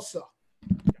struggle also.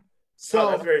 So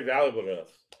that's very valuable to us.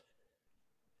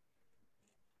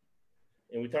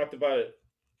 And we talked about it.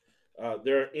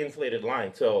 They're inflated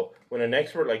line. So when an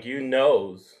expert like you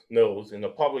knows, and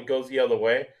the public goes the other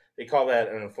way, they call that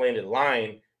an inflated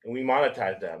line, and we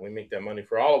monetize that. We make that money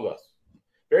for all of us.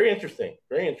 Very interesting.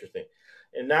 Very interesting.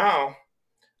 And now,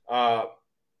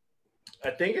 I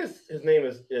think his name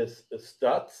is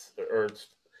Stutz, or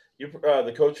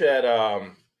the coach at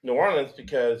New Orleans,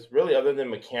 because really, other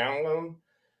than McCallum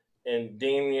and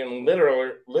Damian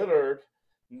Lillard,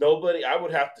 nobody, I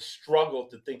would have to struggle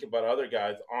to think about other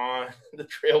guys on the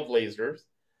Trailblazers,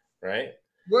 right?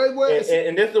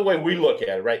 And this is the way we look at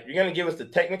it, right? You're going to give us the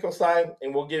technical side,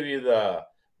 and we'll give you the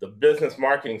business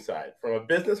marketing side. From a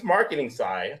business marketing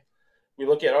side, we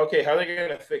look at, okay, how are they going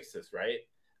to fix this, right?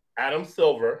 Adam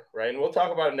Silver, right? And we'll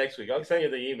talk about it next week. I'll send you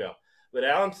the email. But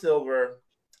Adam Silver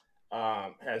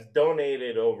has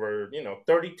donated over,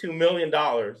 $32 million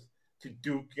to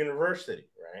Duke University,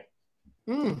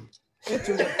 right?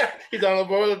 He's on the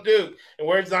board of Duke. And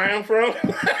where's Zion from?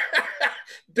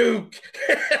 Duke.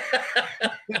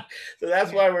 So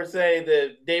that's why we're saying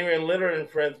that Damian Lillard and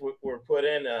friends were put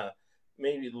in a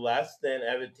maybe less than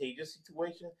advantageous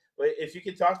situation. But if you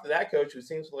could talk to that coach, who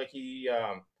seems like he,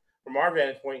 from our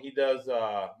vantage point, he does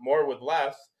more with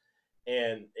less.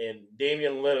 And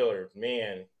Damian Lillard,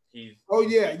 man, he's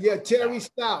Terry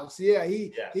Stotts. Yeah,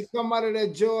 he come out of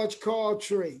that George Karl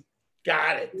tree.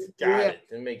 Got it.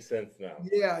 It makes sense now.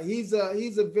 Yeah, he's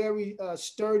a very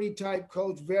sturdy type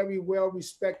coach, very well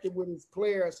respected with his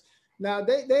players. Now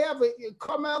they have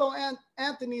Carmelo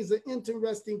Anthony is an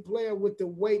interesting player with the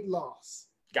weight loss.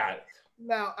 Got it.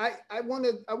 Now I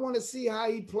want to see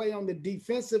how he play on the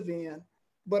defensive end,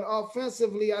 but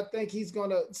offensively I think he's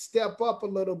going to step up a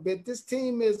little bit. This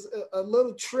team is a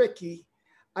little tricky.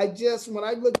 When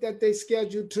I looked at their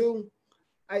schedule too,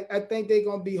 I think they're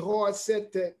going to be hard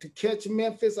set to catch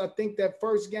Memphis. I think that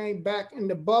first game back in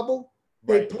the bubble,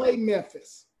 they play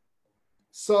Memphis.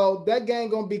 So that game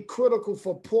going to be critical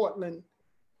for Portland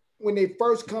when they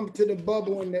first come to the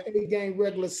bubble in the 8-game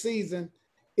regular season.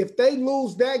 If they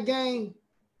lose that game,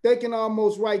 they can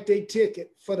almost write their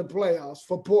ticket for the playoffs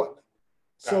for Portland.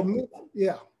 So,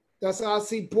 that's how I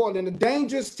see Portland. A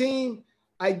dangerous team.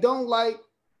 I don't like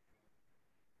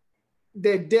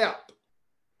their depth.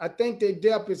 I think their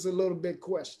depth is a little bit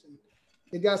questioned.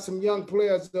 They got some young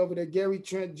players over there, Gary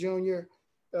Trent Jr.,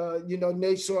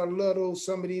 Nashor Little,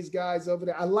 some of these guys over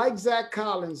there. I like Zach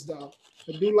Collins, though.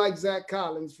 I do like Zach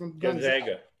Collins from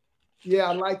Gonzaga. Yeah,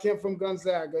 I like him from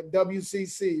Gonzaga.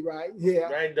 WCC, right?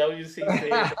 Yeah. Right, WCC.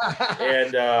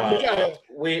 And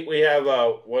we have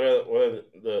one of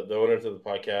the owners of the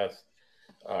podcast,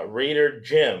 Raider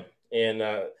Jim. And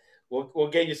we'll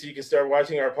get you so you can start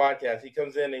watching our podcast. He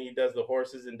comes in and he does the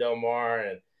horses in Del Mar,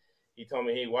 and he told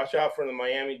me, hey, watch out for the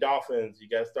Miami Dolphins. You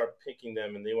got to start picking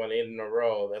them, and they won 8 in a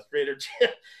row. That's Raider Jim.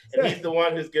 And he's the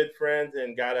one who's good friends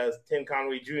and got us Tim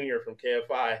Conway Jr. from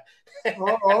KFI.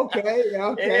 Oh, okay.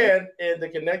 And to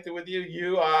connect it with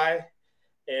you, I,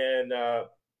 and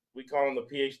we call him the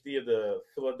PhD of the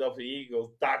Philadelphia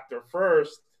Eagles, Dr.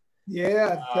 First.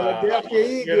 Yeah, Philadelphia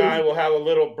Eagles. You and I will have a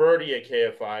little birdie at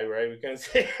KFI, right? We can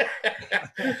say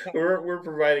we're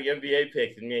providing NBA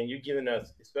picks, and man, you've given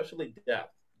us, especially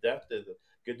depth. Depth is a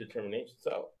good determination.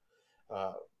 So,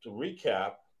 to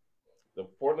recap, the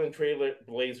Portland Trail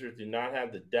Blazers do not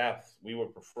have the depth we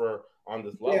would prefer on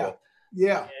this level.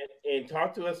 Yeah. And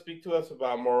speak to us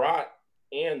about Murat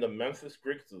and the Memphis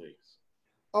Grizzlies.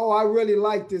 Oh, I really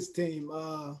like this team.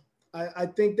 I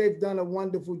think they've done a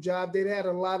wonderful job. They've had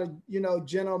a lot of,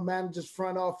 general managers,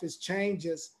 front office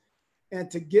changes. And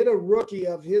to get a rookie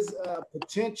of his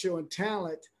potential and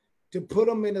talent, to put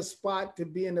him in a spot to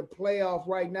be in the playoff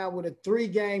right now with a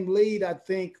 3-game lead, I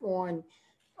think, on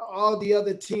all the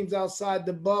other teams outside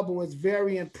the bubble is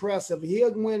very impressive.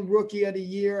 He'll win Rookie of the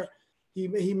Year.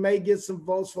 He may get some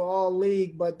votes for all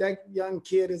league, but that young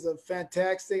kid is a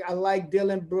fantastic. I like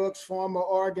Dylan Brooks, former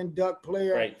Oregon Duck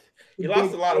player. Right. He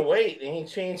lost a lot of weight and he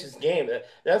changed his game.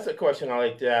 That's a question I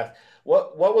like to ask.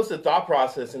 What was the thought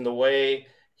process in the way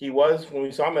he was when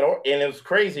we saw him and it was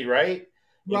crazy, right?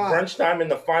 In crunch time in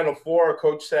the Final Four,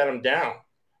 coach sat him down.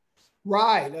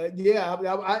 Right.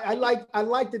 I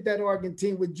liked that Oregon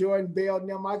team with Jordan Bell and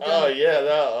them. Man.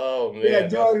 Yeah,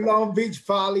 Jordan Long Beach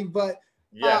Poly. But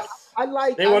Yes.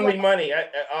 They won me money.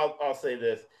 I'll say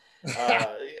this.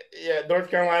 Yeah, North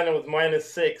Carolina was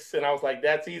 -6, and I was like,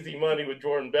 that's easy money with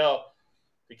Jordan Bell,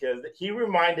 because he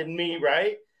reminded me,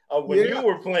 right, of when you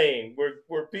were playing,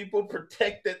 where people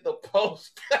protected the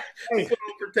post. People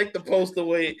don't protect the post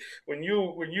away when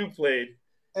you played.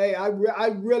 Hey, I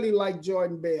really like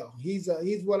Jordan Bell. He's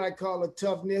what I call a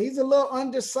tough nail. He's a little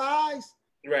undersized,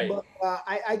 right? But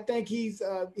I think he's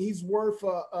worth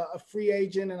a free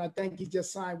agent, and I think he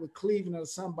just signed with Cleveland or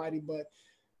somebody. But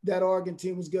that Oregon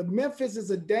team was good. Memphis is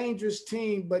a dangerous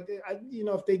team, but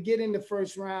if they get in the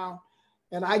first round,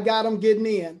 and I got them getting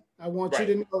in, I want you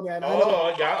to know that.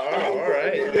 All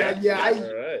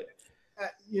right.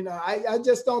 I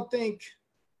just don't think.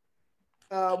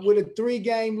 With a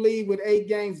 3-game lead with 8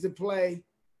 games to play,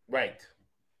 right?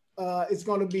 It's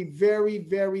going to be very,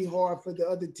 very hard for the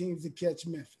other teams to catch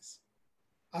Memphis.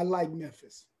 I like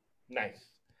Memphis. Nice,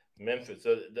 Memphis.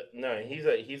 So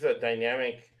he's a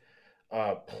dynamic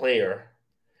player,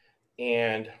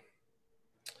 and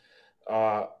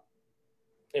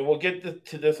we'll get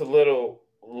to this a little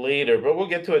later, but we'll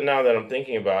get to it now that I'm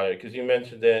thinking about it, because you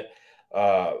mentioned that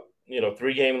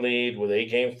 3-game lead with 8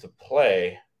 games to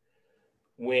play.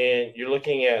 When you're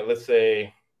looking at, let's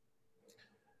say,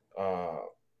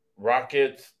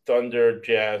 Rockets, Thunder,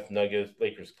 Jazz, Nuggets,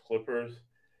 Lakers, Clippers,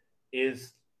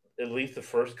 is at least the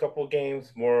first couple of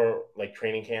games more like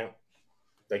training camp,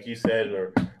 like you said,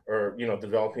 or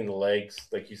developing the legs,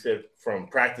 like you said, from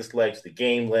practice legs to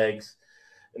game legs,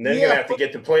 and then you're gonna have to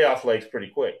get to playoff legs pretty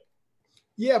quick.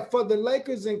 Yeah, for the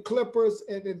Lakers and Clippers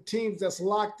and the teams that's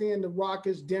locked in, the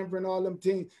Rockets, Denver, and all them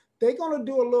teams, they're gonna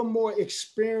do a little more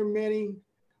experimenting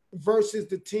versus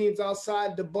the teams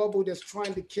outside the bubble that's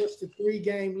trying to catch the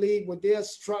 3-game lead, where they'll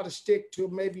try to stick to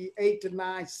maybe 8 to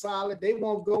 9 solid. They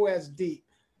won't go as deep.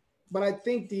 But I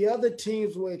think the other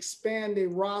teams will expand their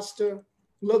roster,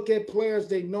 look at players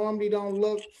they normally don't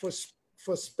look for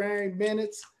sparing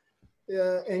minutes.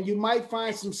 And you might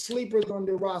find some sleepers on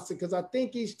their roster, because I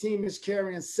think each team is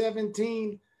carrying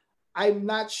 17. I'm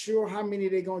not sure how many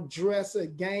they're going to dress a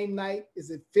game night. Is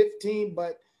it 15?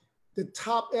 But the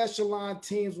top echelon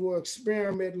teams will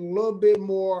experiment a little bit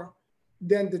more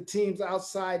than the teams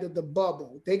outside of the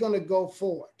bubble. They're going to go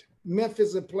for it.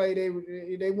 Memphis will play.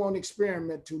 They won't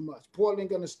experiment too much. Portland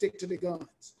going to stick to the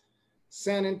guns.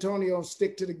 San Antonio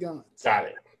stick to the guns. Got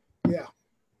it. Yeah.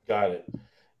 Got it.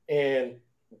 And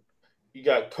you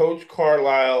got Coach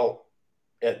Carlisle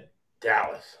at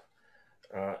Dallas.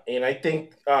 And I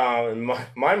think in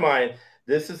my mind,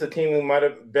 this is a team who might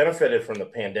have benefited from the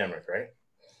pandemic, right?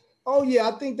 Oh yeah,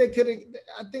 I think they could have.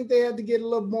 I think they had to get a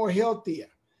little more healthier.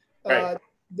 Right.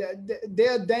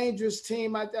 They're a dangerous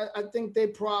team. I think their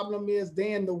problem is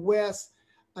they're in the West.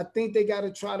 I think they got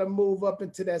to try to move up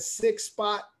into that 6th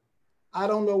spot. I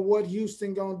don't know what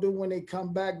Houston gonna do when they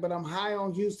come back, but I'm high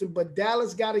on Houston. But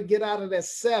Dallas got to get out of that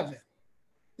 7.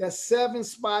 That 7th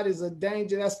spot is a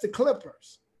danger. That's the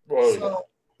Clippers. Whoa. So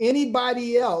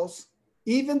anybody else,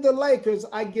 even the Lakers,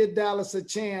 I give Dallas a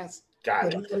chance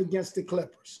against the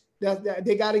Clippers.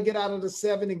 They got to get out of the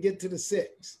 7 and get to the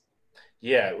 6.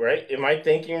 Yeah, right. Am I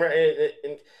thinking right?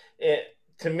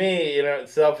 To me,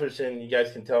 it's selfish, and you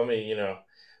guys can tell me,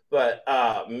 but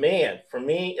man, for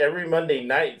me, every Monday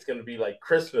night it's going to be like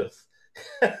Christmas,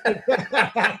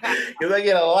 because I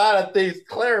get a lot of things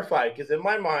clarified. Because in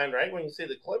my mind, right, when you say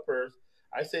the Clippers,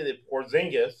 I say that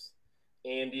Porzingis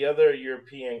and the other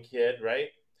European kid, right,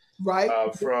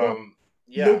 from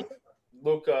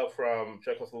Luka from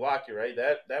Czechoslovakia, right?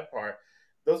 That part,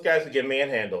 those guys would get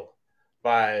manhandled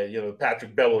by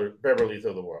Patrick Beverleys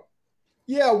of the world.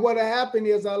 Yeah, what happened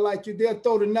is they'll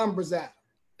throw the numbers at him.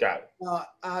 Got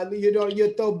it.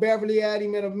 You'll throw Beverly at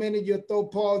him in a minute. You'll throw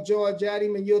Paul George at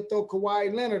him, and you'll throw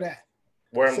Kawhi Leonard at him.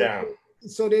 Wear him down.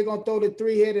 So they're gonna throw the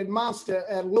 3-headed monster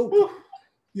at Luka.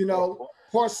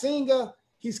 Porzingis,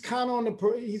 he's kind of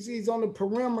he's on the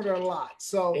perimeter a lot.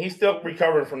 So he's still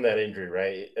recovering from that injury,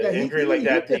 right? An injury like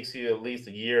that takes you at least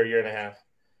a year and a half.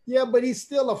 Yeah, but he's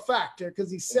still a factor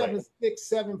because he's 7'6",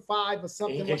 7'5", or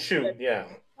something. He can shoot, that. Yeah.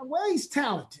 Well, he's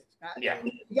talented. Yeah.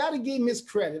 You got to give him his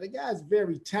credit. The guy's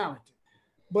very talented.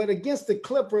 But against the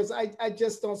Clippers, I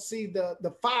just don't see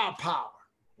the firepower.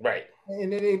 Right.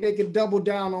 And they can double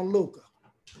down on Luka.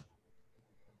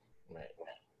 Right.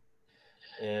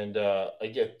 And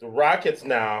again, the Rockets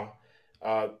now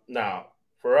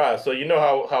for us. So you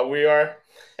know how we are.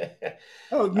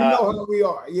 Oh, you know how we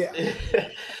are. Yeah.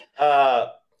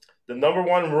 The number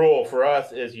one rule for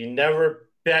us is you never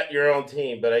bet your own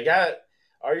team. But I got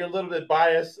are you a little bit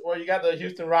biased? Well, you got the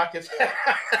Houston Rockets.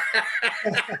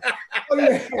 Oh,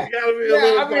 yeah. You got to be a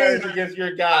little biased against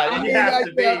your guy. You have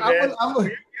to be, man.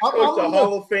 Coach, a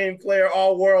Hall of Fame player,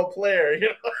 all-world player. You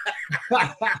know?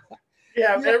 You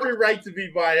have every right to be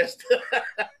biased.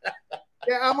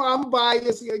 Yeah, I'm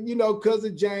biased, you know, because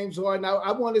of James Harden.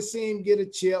 I want to see him get a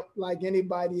chip like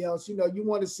anybody else. You know, you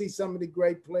want to see some of the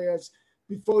great players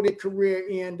before their career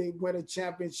end, they win a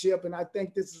championship. And I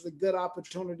think this is a good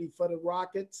opportunity for the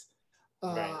Rockets.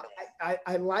 Right.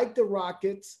 I like the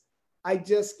Rockets. Let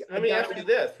me ask you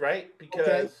this, right?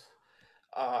 Because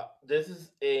this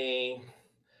is and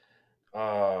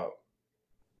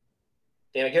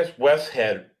I guess West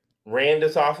had ran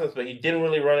this offense, but he didn't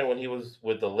really run it when he was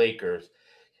with the Lakers.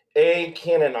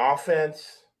 Can an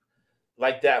offense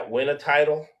like that win a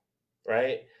title,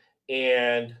 right?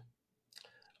 And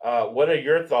what are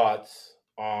your thoughts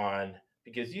on,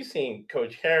 because you've seen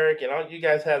Coach Herrick and all you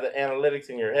guys have the analytics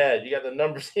in your head. You got the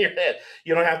numbers in your head.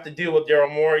 You don't have to do what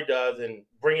Daryl Morey does and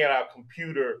bring out a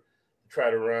computer to try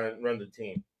to run the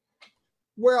team.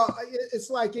 Well,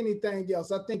 it's like anything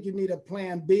else. I think you need a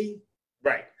plan B.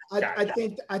 Right. I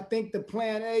think the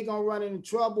plan A gonna run into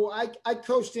trouble. I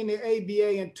coached in the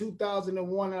ABA in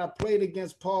 2001, and I played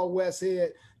against Paul Westhead.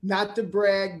 Not to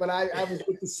brag, but I was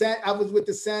with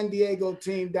the San Diego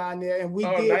team down there, and we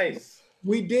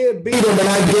did beat them, and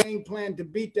I game plan to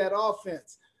beat that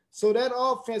offense. So that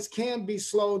offense can be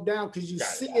slowed down because you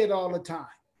see it all the time.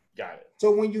 Got it.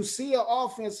 So when you see an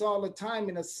offense all the time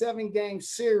in a 7-game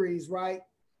series, right?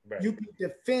 You can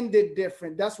defend it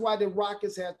different. That's why the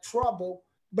Rockets had trouble.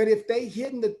 But if they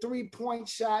hitting the 3-point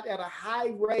shot at a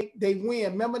high rate, they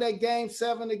win. Remember that game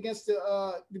 7 against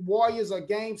the Warriors, or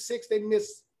game 6, they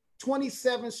missed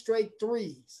 27 straight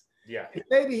threes. Yeah. If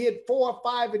they'd hit 4 or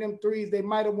 5 of them threes, they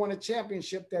might have won a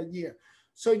championship that year.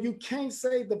 So you can't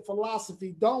say the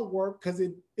philosophy don't work, because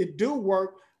it do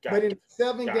work. But in a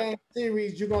 7-game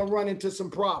series, you're going to run into some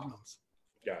problems.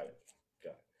 Got it.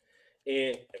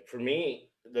 And for me,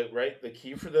 the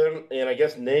key for them, and I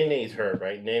guess Nene's hurt,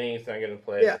 right? Nene's not going to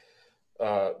play. Yeah.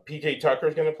 PJ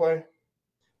Tucker's going to play.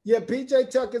 Yeah,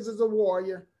 PJ Tucker's is a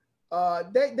Warrior.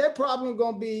 Their problem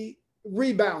going to be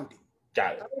rebounding.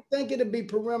 Got it. I don't think it'll be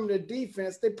perimeter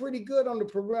defense. They're pretty good on the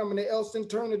perimeter. Elston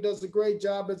Turner does a great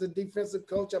job as a defensive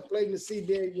coach. I played in the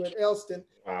CBA with Elston.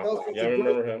 Wow. I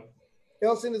remember him.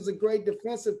 Elston is a great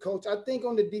defensive coach. I think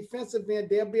on the defensive end,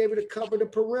 they'll be able to cover the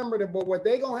perimeter. But what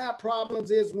they're going to have problems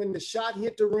is when the shot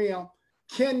hit the rim,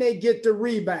 can they get the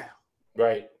rebound?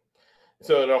 Right.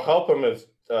 So it'll help them if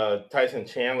Tyson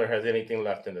Chandler has anything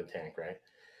left in the tank, right?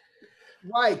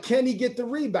 Right. Can he get the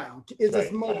rebound? Is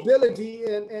his mobility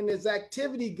and his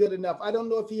activity good enough? I don't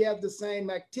know if he has the same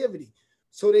activity.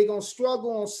 So they're going to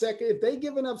struggle on second. If they're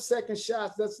giving up second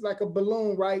shots, that's like a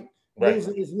balloon, right?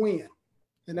 Losing his win.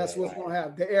 And that's what's going to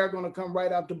happen. The air going to come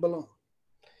right out the balloon.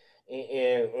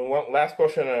 And one last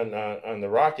question on the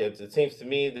Rockets. It seems to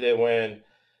me that when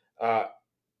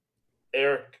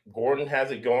Eric Gordon has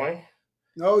it going,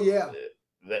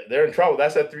 they're in trouble.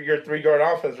 That's your 3-guard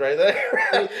offense right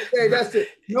there. Hey, that's it.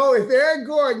 No, if Eric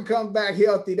Gordon comes back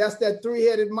healthy, that's that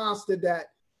 3-headed monster that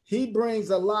he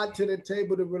brings a lot to the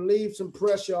table to relieve some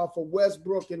pressure off of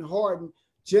Westbrook and Harden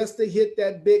just to hit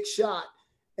that big shot.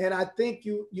 And I think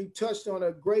you touched on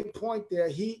a great point there.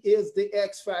 He is the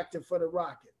X factor for the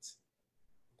Rockets.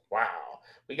 Wow.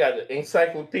 We got the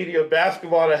Encyclopedia of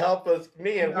Basketball to help us.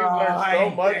 We've learned so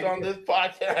much on this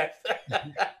podcast.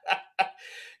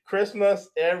 Christmas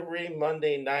every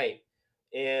Monday night.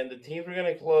 And the teams we're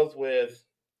going to close with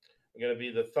are going to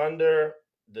be the Thunder,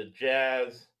 the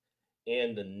Jazz,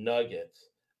 and the Nuggets.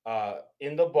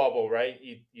 In the bubble, right?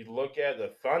 You look at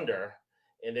the Thunder,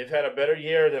 and they've had a better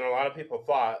year than a lot of people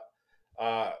thought.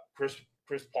 Chris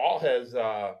Paul has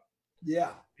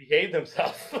behaved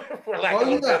himself, for lack of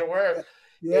a better word.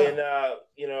 Yeah.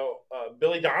 And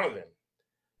Billy Donovan,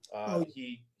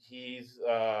 he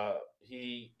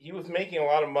was making a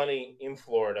lot of money in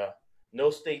Florida,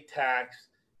 no state tax,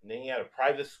 and then he had a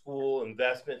private school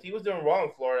investment. He was doing well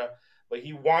in Florida, but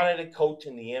he wanted to coach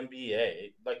in the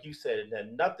NBA. Like you said, it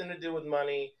had nothing to do with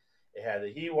money.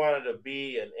 He wanted to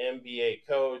be an NBA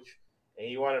coach, and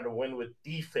he wanted to win with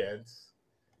defense.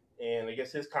 And I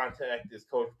guess his contact is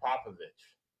Coach Popovich.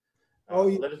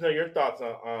 Let us know your thoughts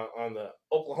on the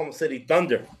Oklahoma City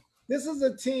Thunder. This is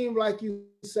a team, like you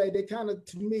say, they kind of,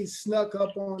 to me, snuck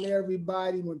up on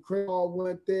everybody when Chris Paul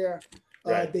went there.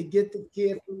 They get the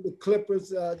kid from the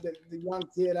Clippers, the young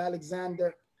kid,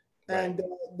 Alexander. And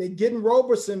they're getting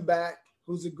Roberson back,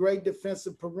 who's a great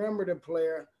defensive perimeter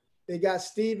player. They got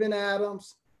Steven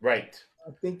Adams. Right.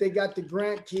 I think they got the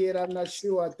Grant kid. I'm not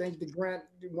sure. I think the Grant,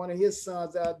 one of his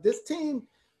sons. This team,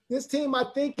 This team, I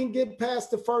think, can get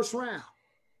past the first round.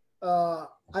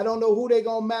 I don't know who they're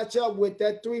going to match up with.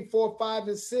 That 3, 4, 5,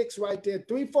 and 6 right there.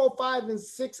 3, 4, 5, and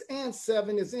 6, and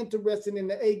 7 is interesting in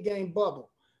the 8-game bubble.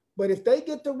 But if they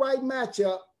get the right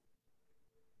matchup,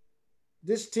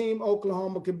 this team,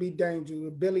 Oklahoma, could be dangerous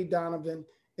with Billy Donovan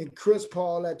and Chris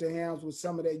Paul at the helms with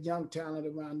some of that young talent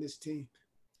around this team.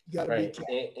 You got to be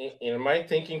careful. And am I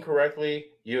thinking correctly,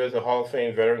 you as a Hall of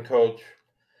Fame veteran coach,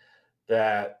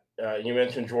 that you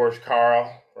mentioned George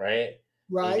Karl, right?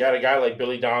 Right. You got a guy like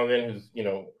Billy Donovan who's, he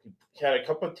had a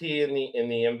cup of tea in the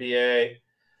NBA,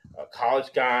 a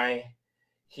college guy.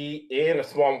 He in a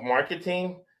small market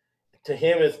team. To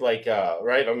him, is like a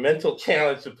mental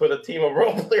challenge to put a team of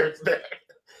role players there.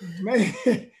 Man,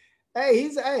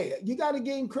 you got to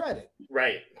give him credit.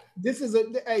 Right. The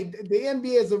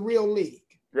NBA is a real league.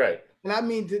 Right. And I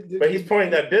mean, but he's pointing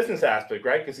that business aspect,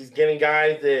 right? Because he's getting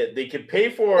guys that they can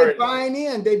pay for. They're buying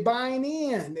in.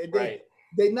 Right.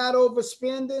 They're not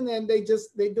overspending, and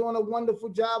they're doing a wonderful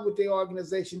job with their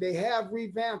organization. They have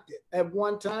revamped it. At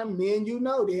one time, me and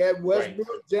they had Westbrook,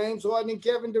 right, James Harden, and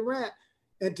Kevin Durant.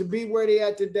 And to be where they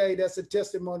are today, that's a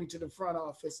testimony to the front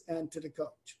office and to the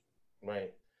coach.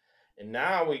 Right. And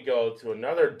now we go to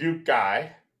another Duke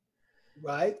guy.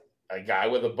 Right. A guy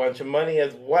with a bunch of money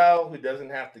as well, who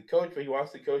doesn't have to coach, but he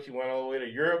wants to coach. He went all the way to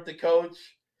Europe to coach.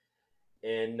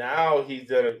 And now he's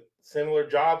done a similar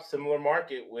job, similar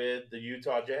market with the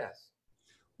Utah Jazz.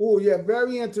 Oh, yeah,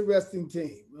 very interesting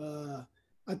team.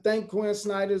 I think Quinn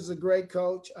Snyder's a great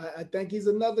coach. I think he's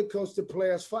another coach the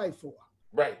players fight for.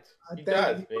 Right. He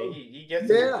does, man. He gets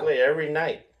to play every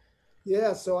night.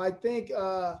 Yeah, so I think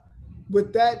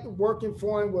with that working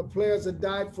for him, where players have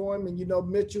died for him, and,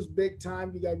 Mitchell's big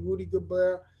time. You got Rudy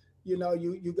Gobert. You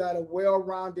got a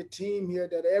well-rounded team here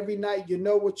that every night you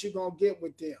know what you're going to get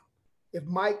with them. If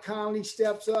Mike Conley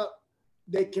steps up,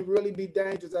 they can really be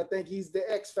dangerous. I think he's the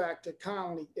X factor,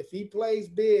 Conley. If he plays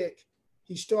big,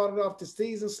 he started off the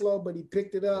season slow, but he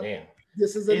picked it up. Man.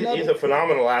 He's a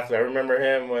phenomenal athlete. I remember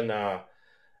him when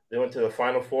they went to the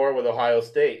Final Four with Ohio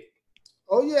State.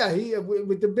 Oh, yeah, he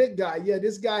with the big guy. Yeah,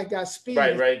 this guy got speed.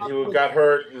 Right. He got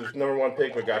hurt. He was number 1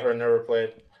 pick, but got hurt, never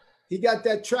played. He got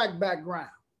that track background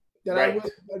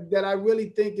that I really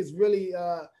think is really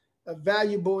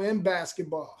valuable in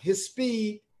basketball. His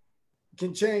speed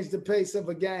can change the pace of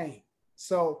a game.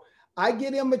 So I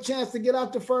give him a chance to get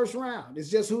out the first round. It's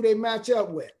just who they match up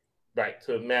with. Right,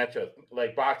 so matchup,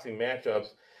 like boxing matchups.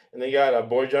 And they got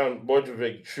Bojan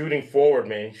Bogdanovic shooting forward,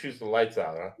 man. He shoots the lights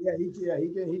out, huh? Yeah,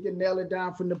 he can nail it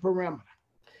down from the perimeter.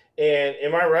 And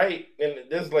am I right? And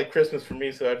this is like Christmas for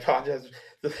me, so I apologize.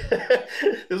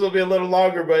 This will be a little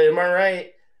longer, but am I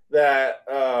right that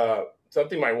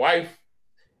something my wife,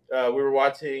 we were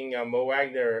watching Mo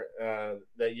Wagner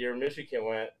that year Michigan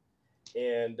went,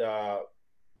 and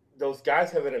those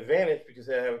guys have an advantage because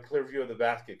they have a clear view of the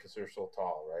basket because they're so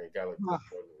tall, right? A guy like the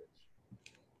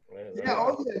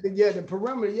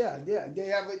perimeter, they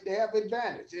have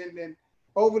advantage, and then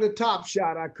over the top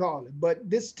shot, I call it. But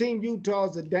this team, Utah,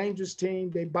 is a dangerous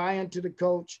team. They buy into the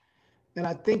coach, and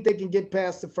I think they can get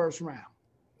past the first round,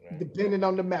 depending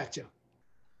on the matchup.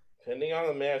 Depending on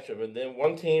the matchup, and then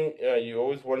one team you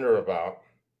always wonder about,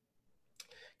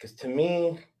 because to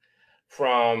me,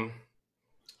 from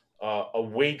a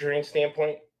wagering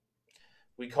standpoint,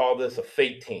 we call this a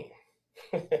fake team,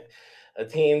 a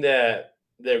team that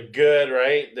they're good,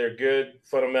 right? They're good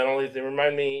fundamentally. They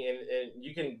remind me, and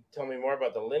you can tell me more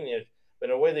about the lineage, but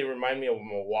in a way they remind me of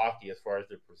Milwaukee as far as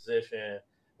their position,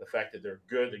 the fact that they're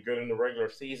good in the regular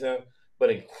season,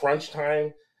 but in crunch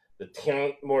time,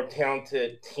 the more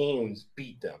talented teams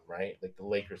beat them, right? Like the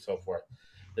Lakers, so forth.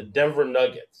 The Denver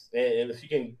Nuggets, and if you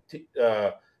can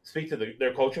speak to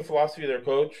their coaching philosophy, their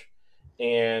coach,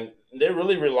 and they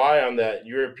really rely on that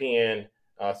European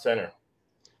center.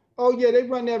 Oh, yeah, they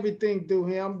run everything through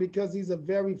him because he's a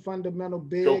very fundamental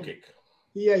big. Jokic.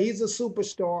 Yeah, he's a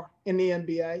superstar in the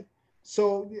NBA.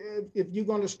 So if you're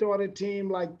going to start a team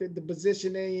like the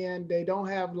position they in, they don't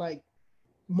have like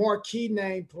marquee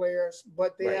name players,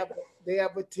 but they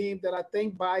have a team that I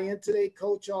think buy into their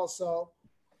coach also.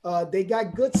 They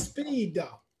got good speed,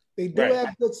 though. They do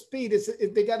have good speed.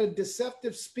 They got a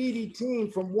deceptive, speedy team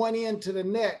from one end to the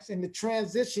next in the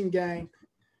transition game.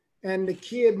 And the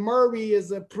kid Murray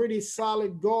is a pretty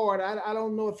solid guard. I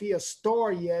don't know if he's a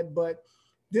star yet, but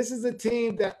this is a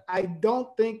team that I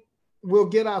don't think will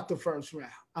get out the first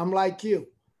round. I'm like you.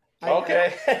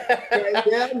 Okay.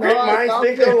 Great minds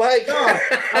think alike.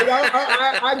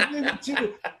 I give it to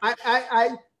you.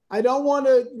 I don't want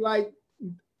to like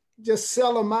just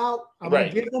sell them out. I'm gonna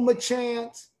give them a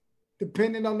chance,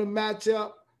 depending on the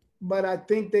matchup. But I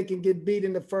think they can get beat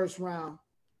in the first round.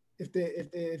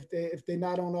 if they're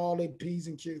not on all their P's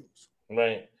and Q's.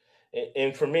 Right.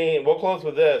 And for me, we'll close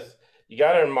with this. You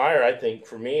got to admire, I think,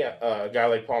 for me, a guy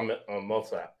like Paul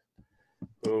Millsap,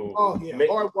 who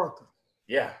hard worker.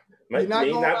 Yeah, may not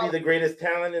be the greatest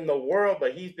talent in the world,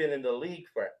 but he's been in the league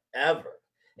forever,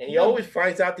 and he always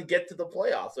finds out to get to the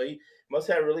playoffs. So he must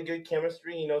have really good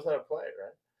chemistry. He knows how to play,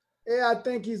 right? Yeah, I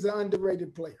think he's an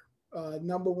underrated player.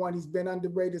 Number one, he's been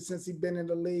underrated since he's been in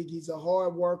the league. He's a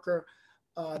hard worker.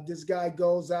 This guy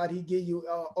goes out. He give you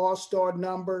all-star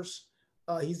numbers.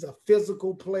 He's a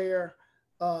physical player.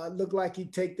 Look like he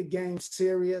take the game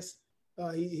serious.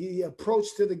 He approach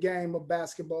to the game of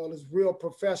basketball is real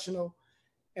professional,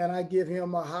 and I give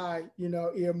him a high,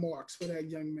 earmarks for that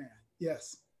young man.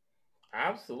 Yes.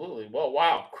 Absolutely. Well,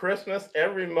 wow. Christmas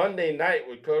every Monday night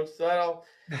with Coach Settle.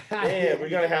 Man, we're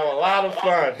going to have a lot of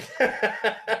fun.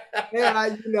 Yeah,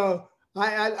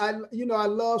 I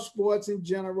love sports in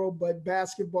general, but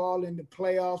basketball and the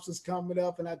playoffs is coming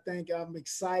up, and I think I'm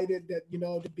excited that,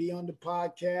 to be on the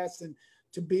podcast and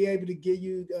to be able to give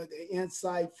you the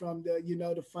insight from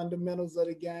the fundamentals of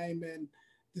the game and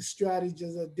the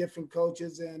strategies of different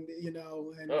coaches and,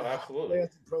 how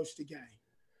players approach the game.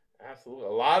 Absolutely.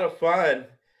 A lot of fun.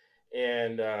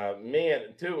 And,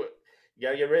 man, too, you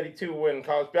got to get ready, too, when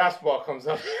college basketball comes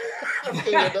up.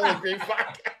 Another great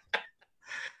podcast.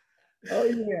 Oh,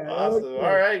 yeah. Awesome. Okay.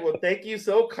 All right. Well, thank you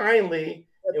so kindly.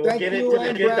 And we'll get into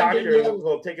the good doctor.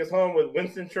 We'll take us home with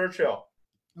Winston Churchill.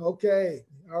 Okay.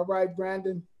 All right,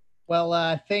 Brandon.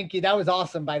 Well, thank you. That was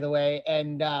awesome, by the way.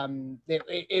 And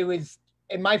it was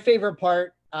in my favorite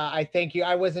part. I thank you.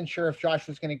 I wasn't sure if Josh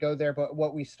was going to go there, but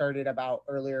what we started about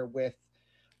earlier with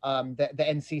the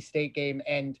NC State game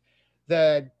and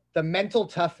the mental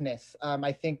toughness.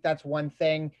 I think that's one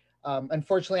thing.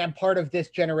 Unfortunately, I'm part of this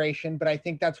generation, but I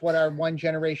think that's what our one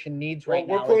generation needs right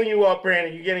now. We're pulling you up,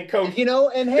 Brandon. You're getting coached.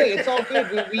 And hey, it's all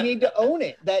good. We need to own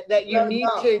it. That you need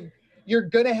to. You're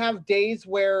gonna have days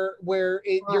where you're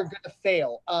gonna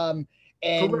fail,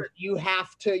 and correct. you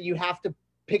have to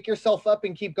pick yourself up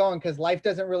and keep going because life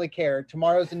doesn't really care.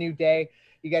 Tomorrow's a new day.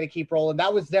 You got to keep rolling.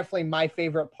 That was definitely my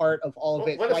favorite part of all of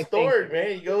it. What a story,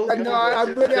 man! He goes to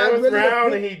the seventh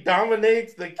round and he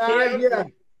dominates the camp. Yeah.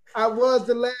 I was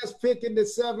the last pick in the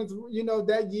seventh,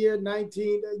 that year,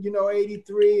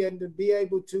 1983, and to be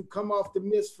able to come off the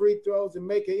missed free throws and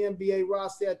make an NBA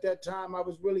roster at that time, I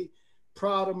was really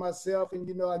proud of myself.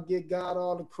 And, I give God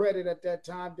all the credit at that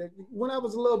time. That when I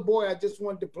was a little boy, I just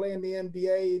wanted to play in the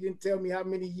NBA. He didn't tell me how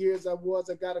many years I was.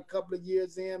 I got a couple of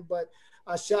years in, but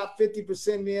I shot 50%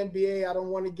 in the NBA. I don't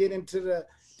want to get into the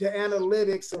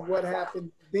analytics of what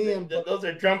happened then. Those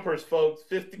are jumpers, folks,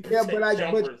 50%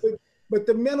 jumpers. But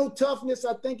the mental toughness,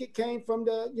 I think it came from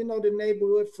the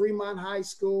neighborhood, Fremont High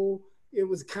School. It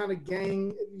was kind of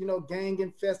gang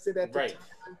infested at the time.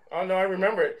 Oh, no, I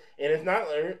remember it. And it's not,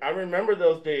 I remember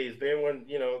those days, man, when,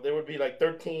 there would be like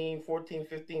 13, 14,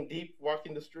 15 deep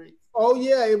walking the streets. Oh,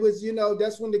 yeah, it was,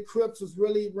 that's when the Crips was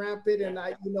really rampant. Yeah. And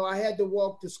I had to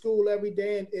walk to school every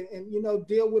day and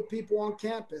deal with people on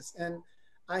campus. And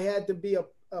I had to be a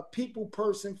people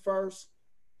person first.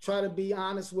 Try to be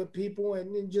honest with people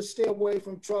and just stay away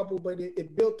from trouble. But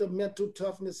it built a mental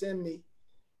toughness in me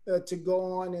to go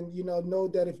on and, know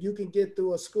that if you can get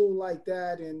through a school like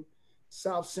that in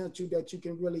South Central, that you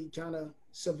can really kind of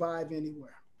survive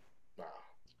anywhere. Wow.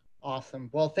 Awesome.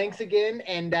 Well, thanks again.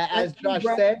 And as Josh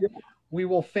said, we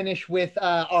will finish with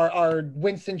our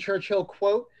Winston Churchill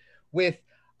quote with,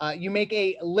 you make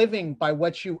a living by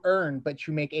what you earn, but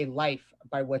you make a life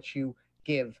by what you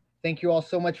give. Thank you all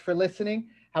so much for listening.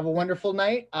 Have a wonderful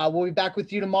night. We'll be back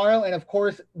with you tomorrow. And, of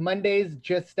course, Mondays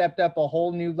just stepped up a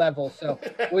whole new level. So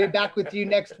we'll be back with you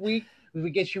next week as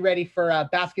we get you ready for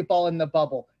basketball in the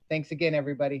bubble. Thanks again,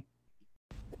 everybody.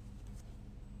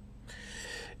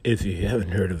 If you haven't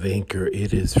heard of Anchor,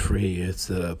 it is free. It's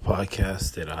a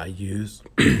podcast that I use.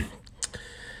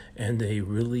 And they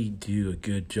really do a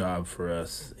good job for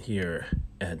us here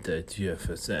at the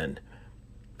GFSN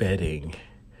Betting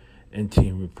and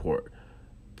Team Report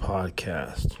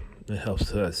podcast. It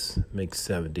helps us make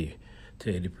 70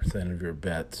 to 80% of your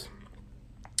bets.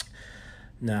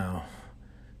 Now,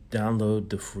 download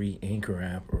the free Anchor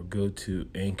app or go to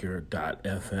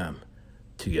anchor.fm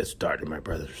to get started, my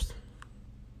brothers.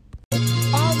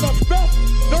 I'm the best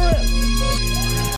there is.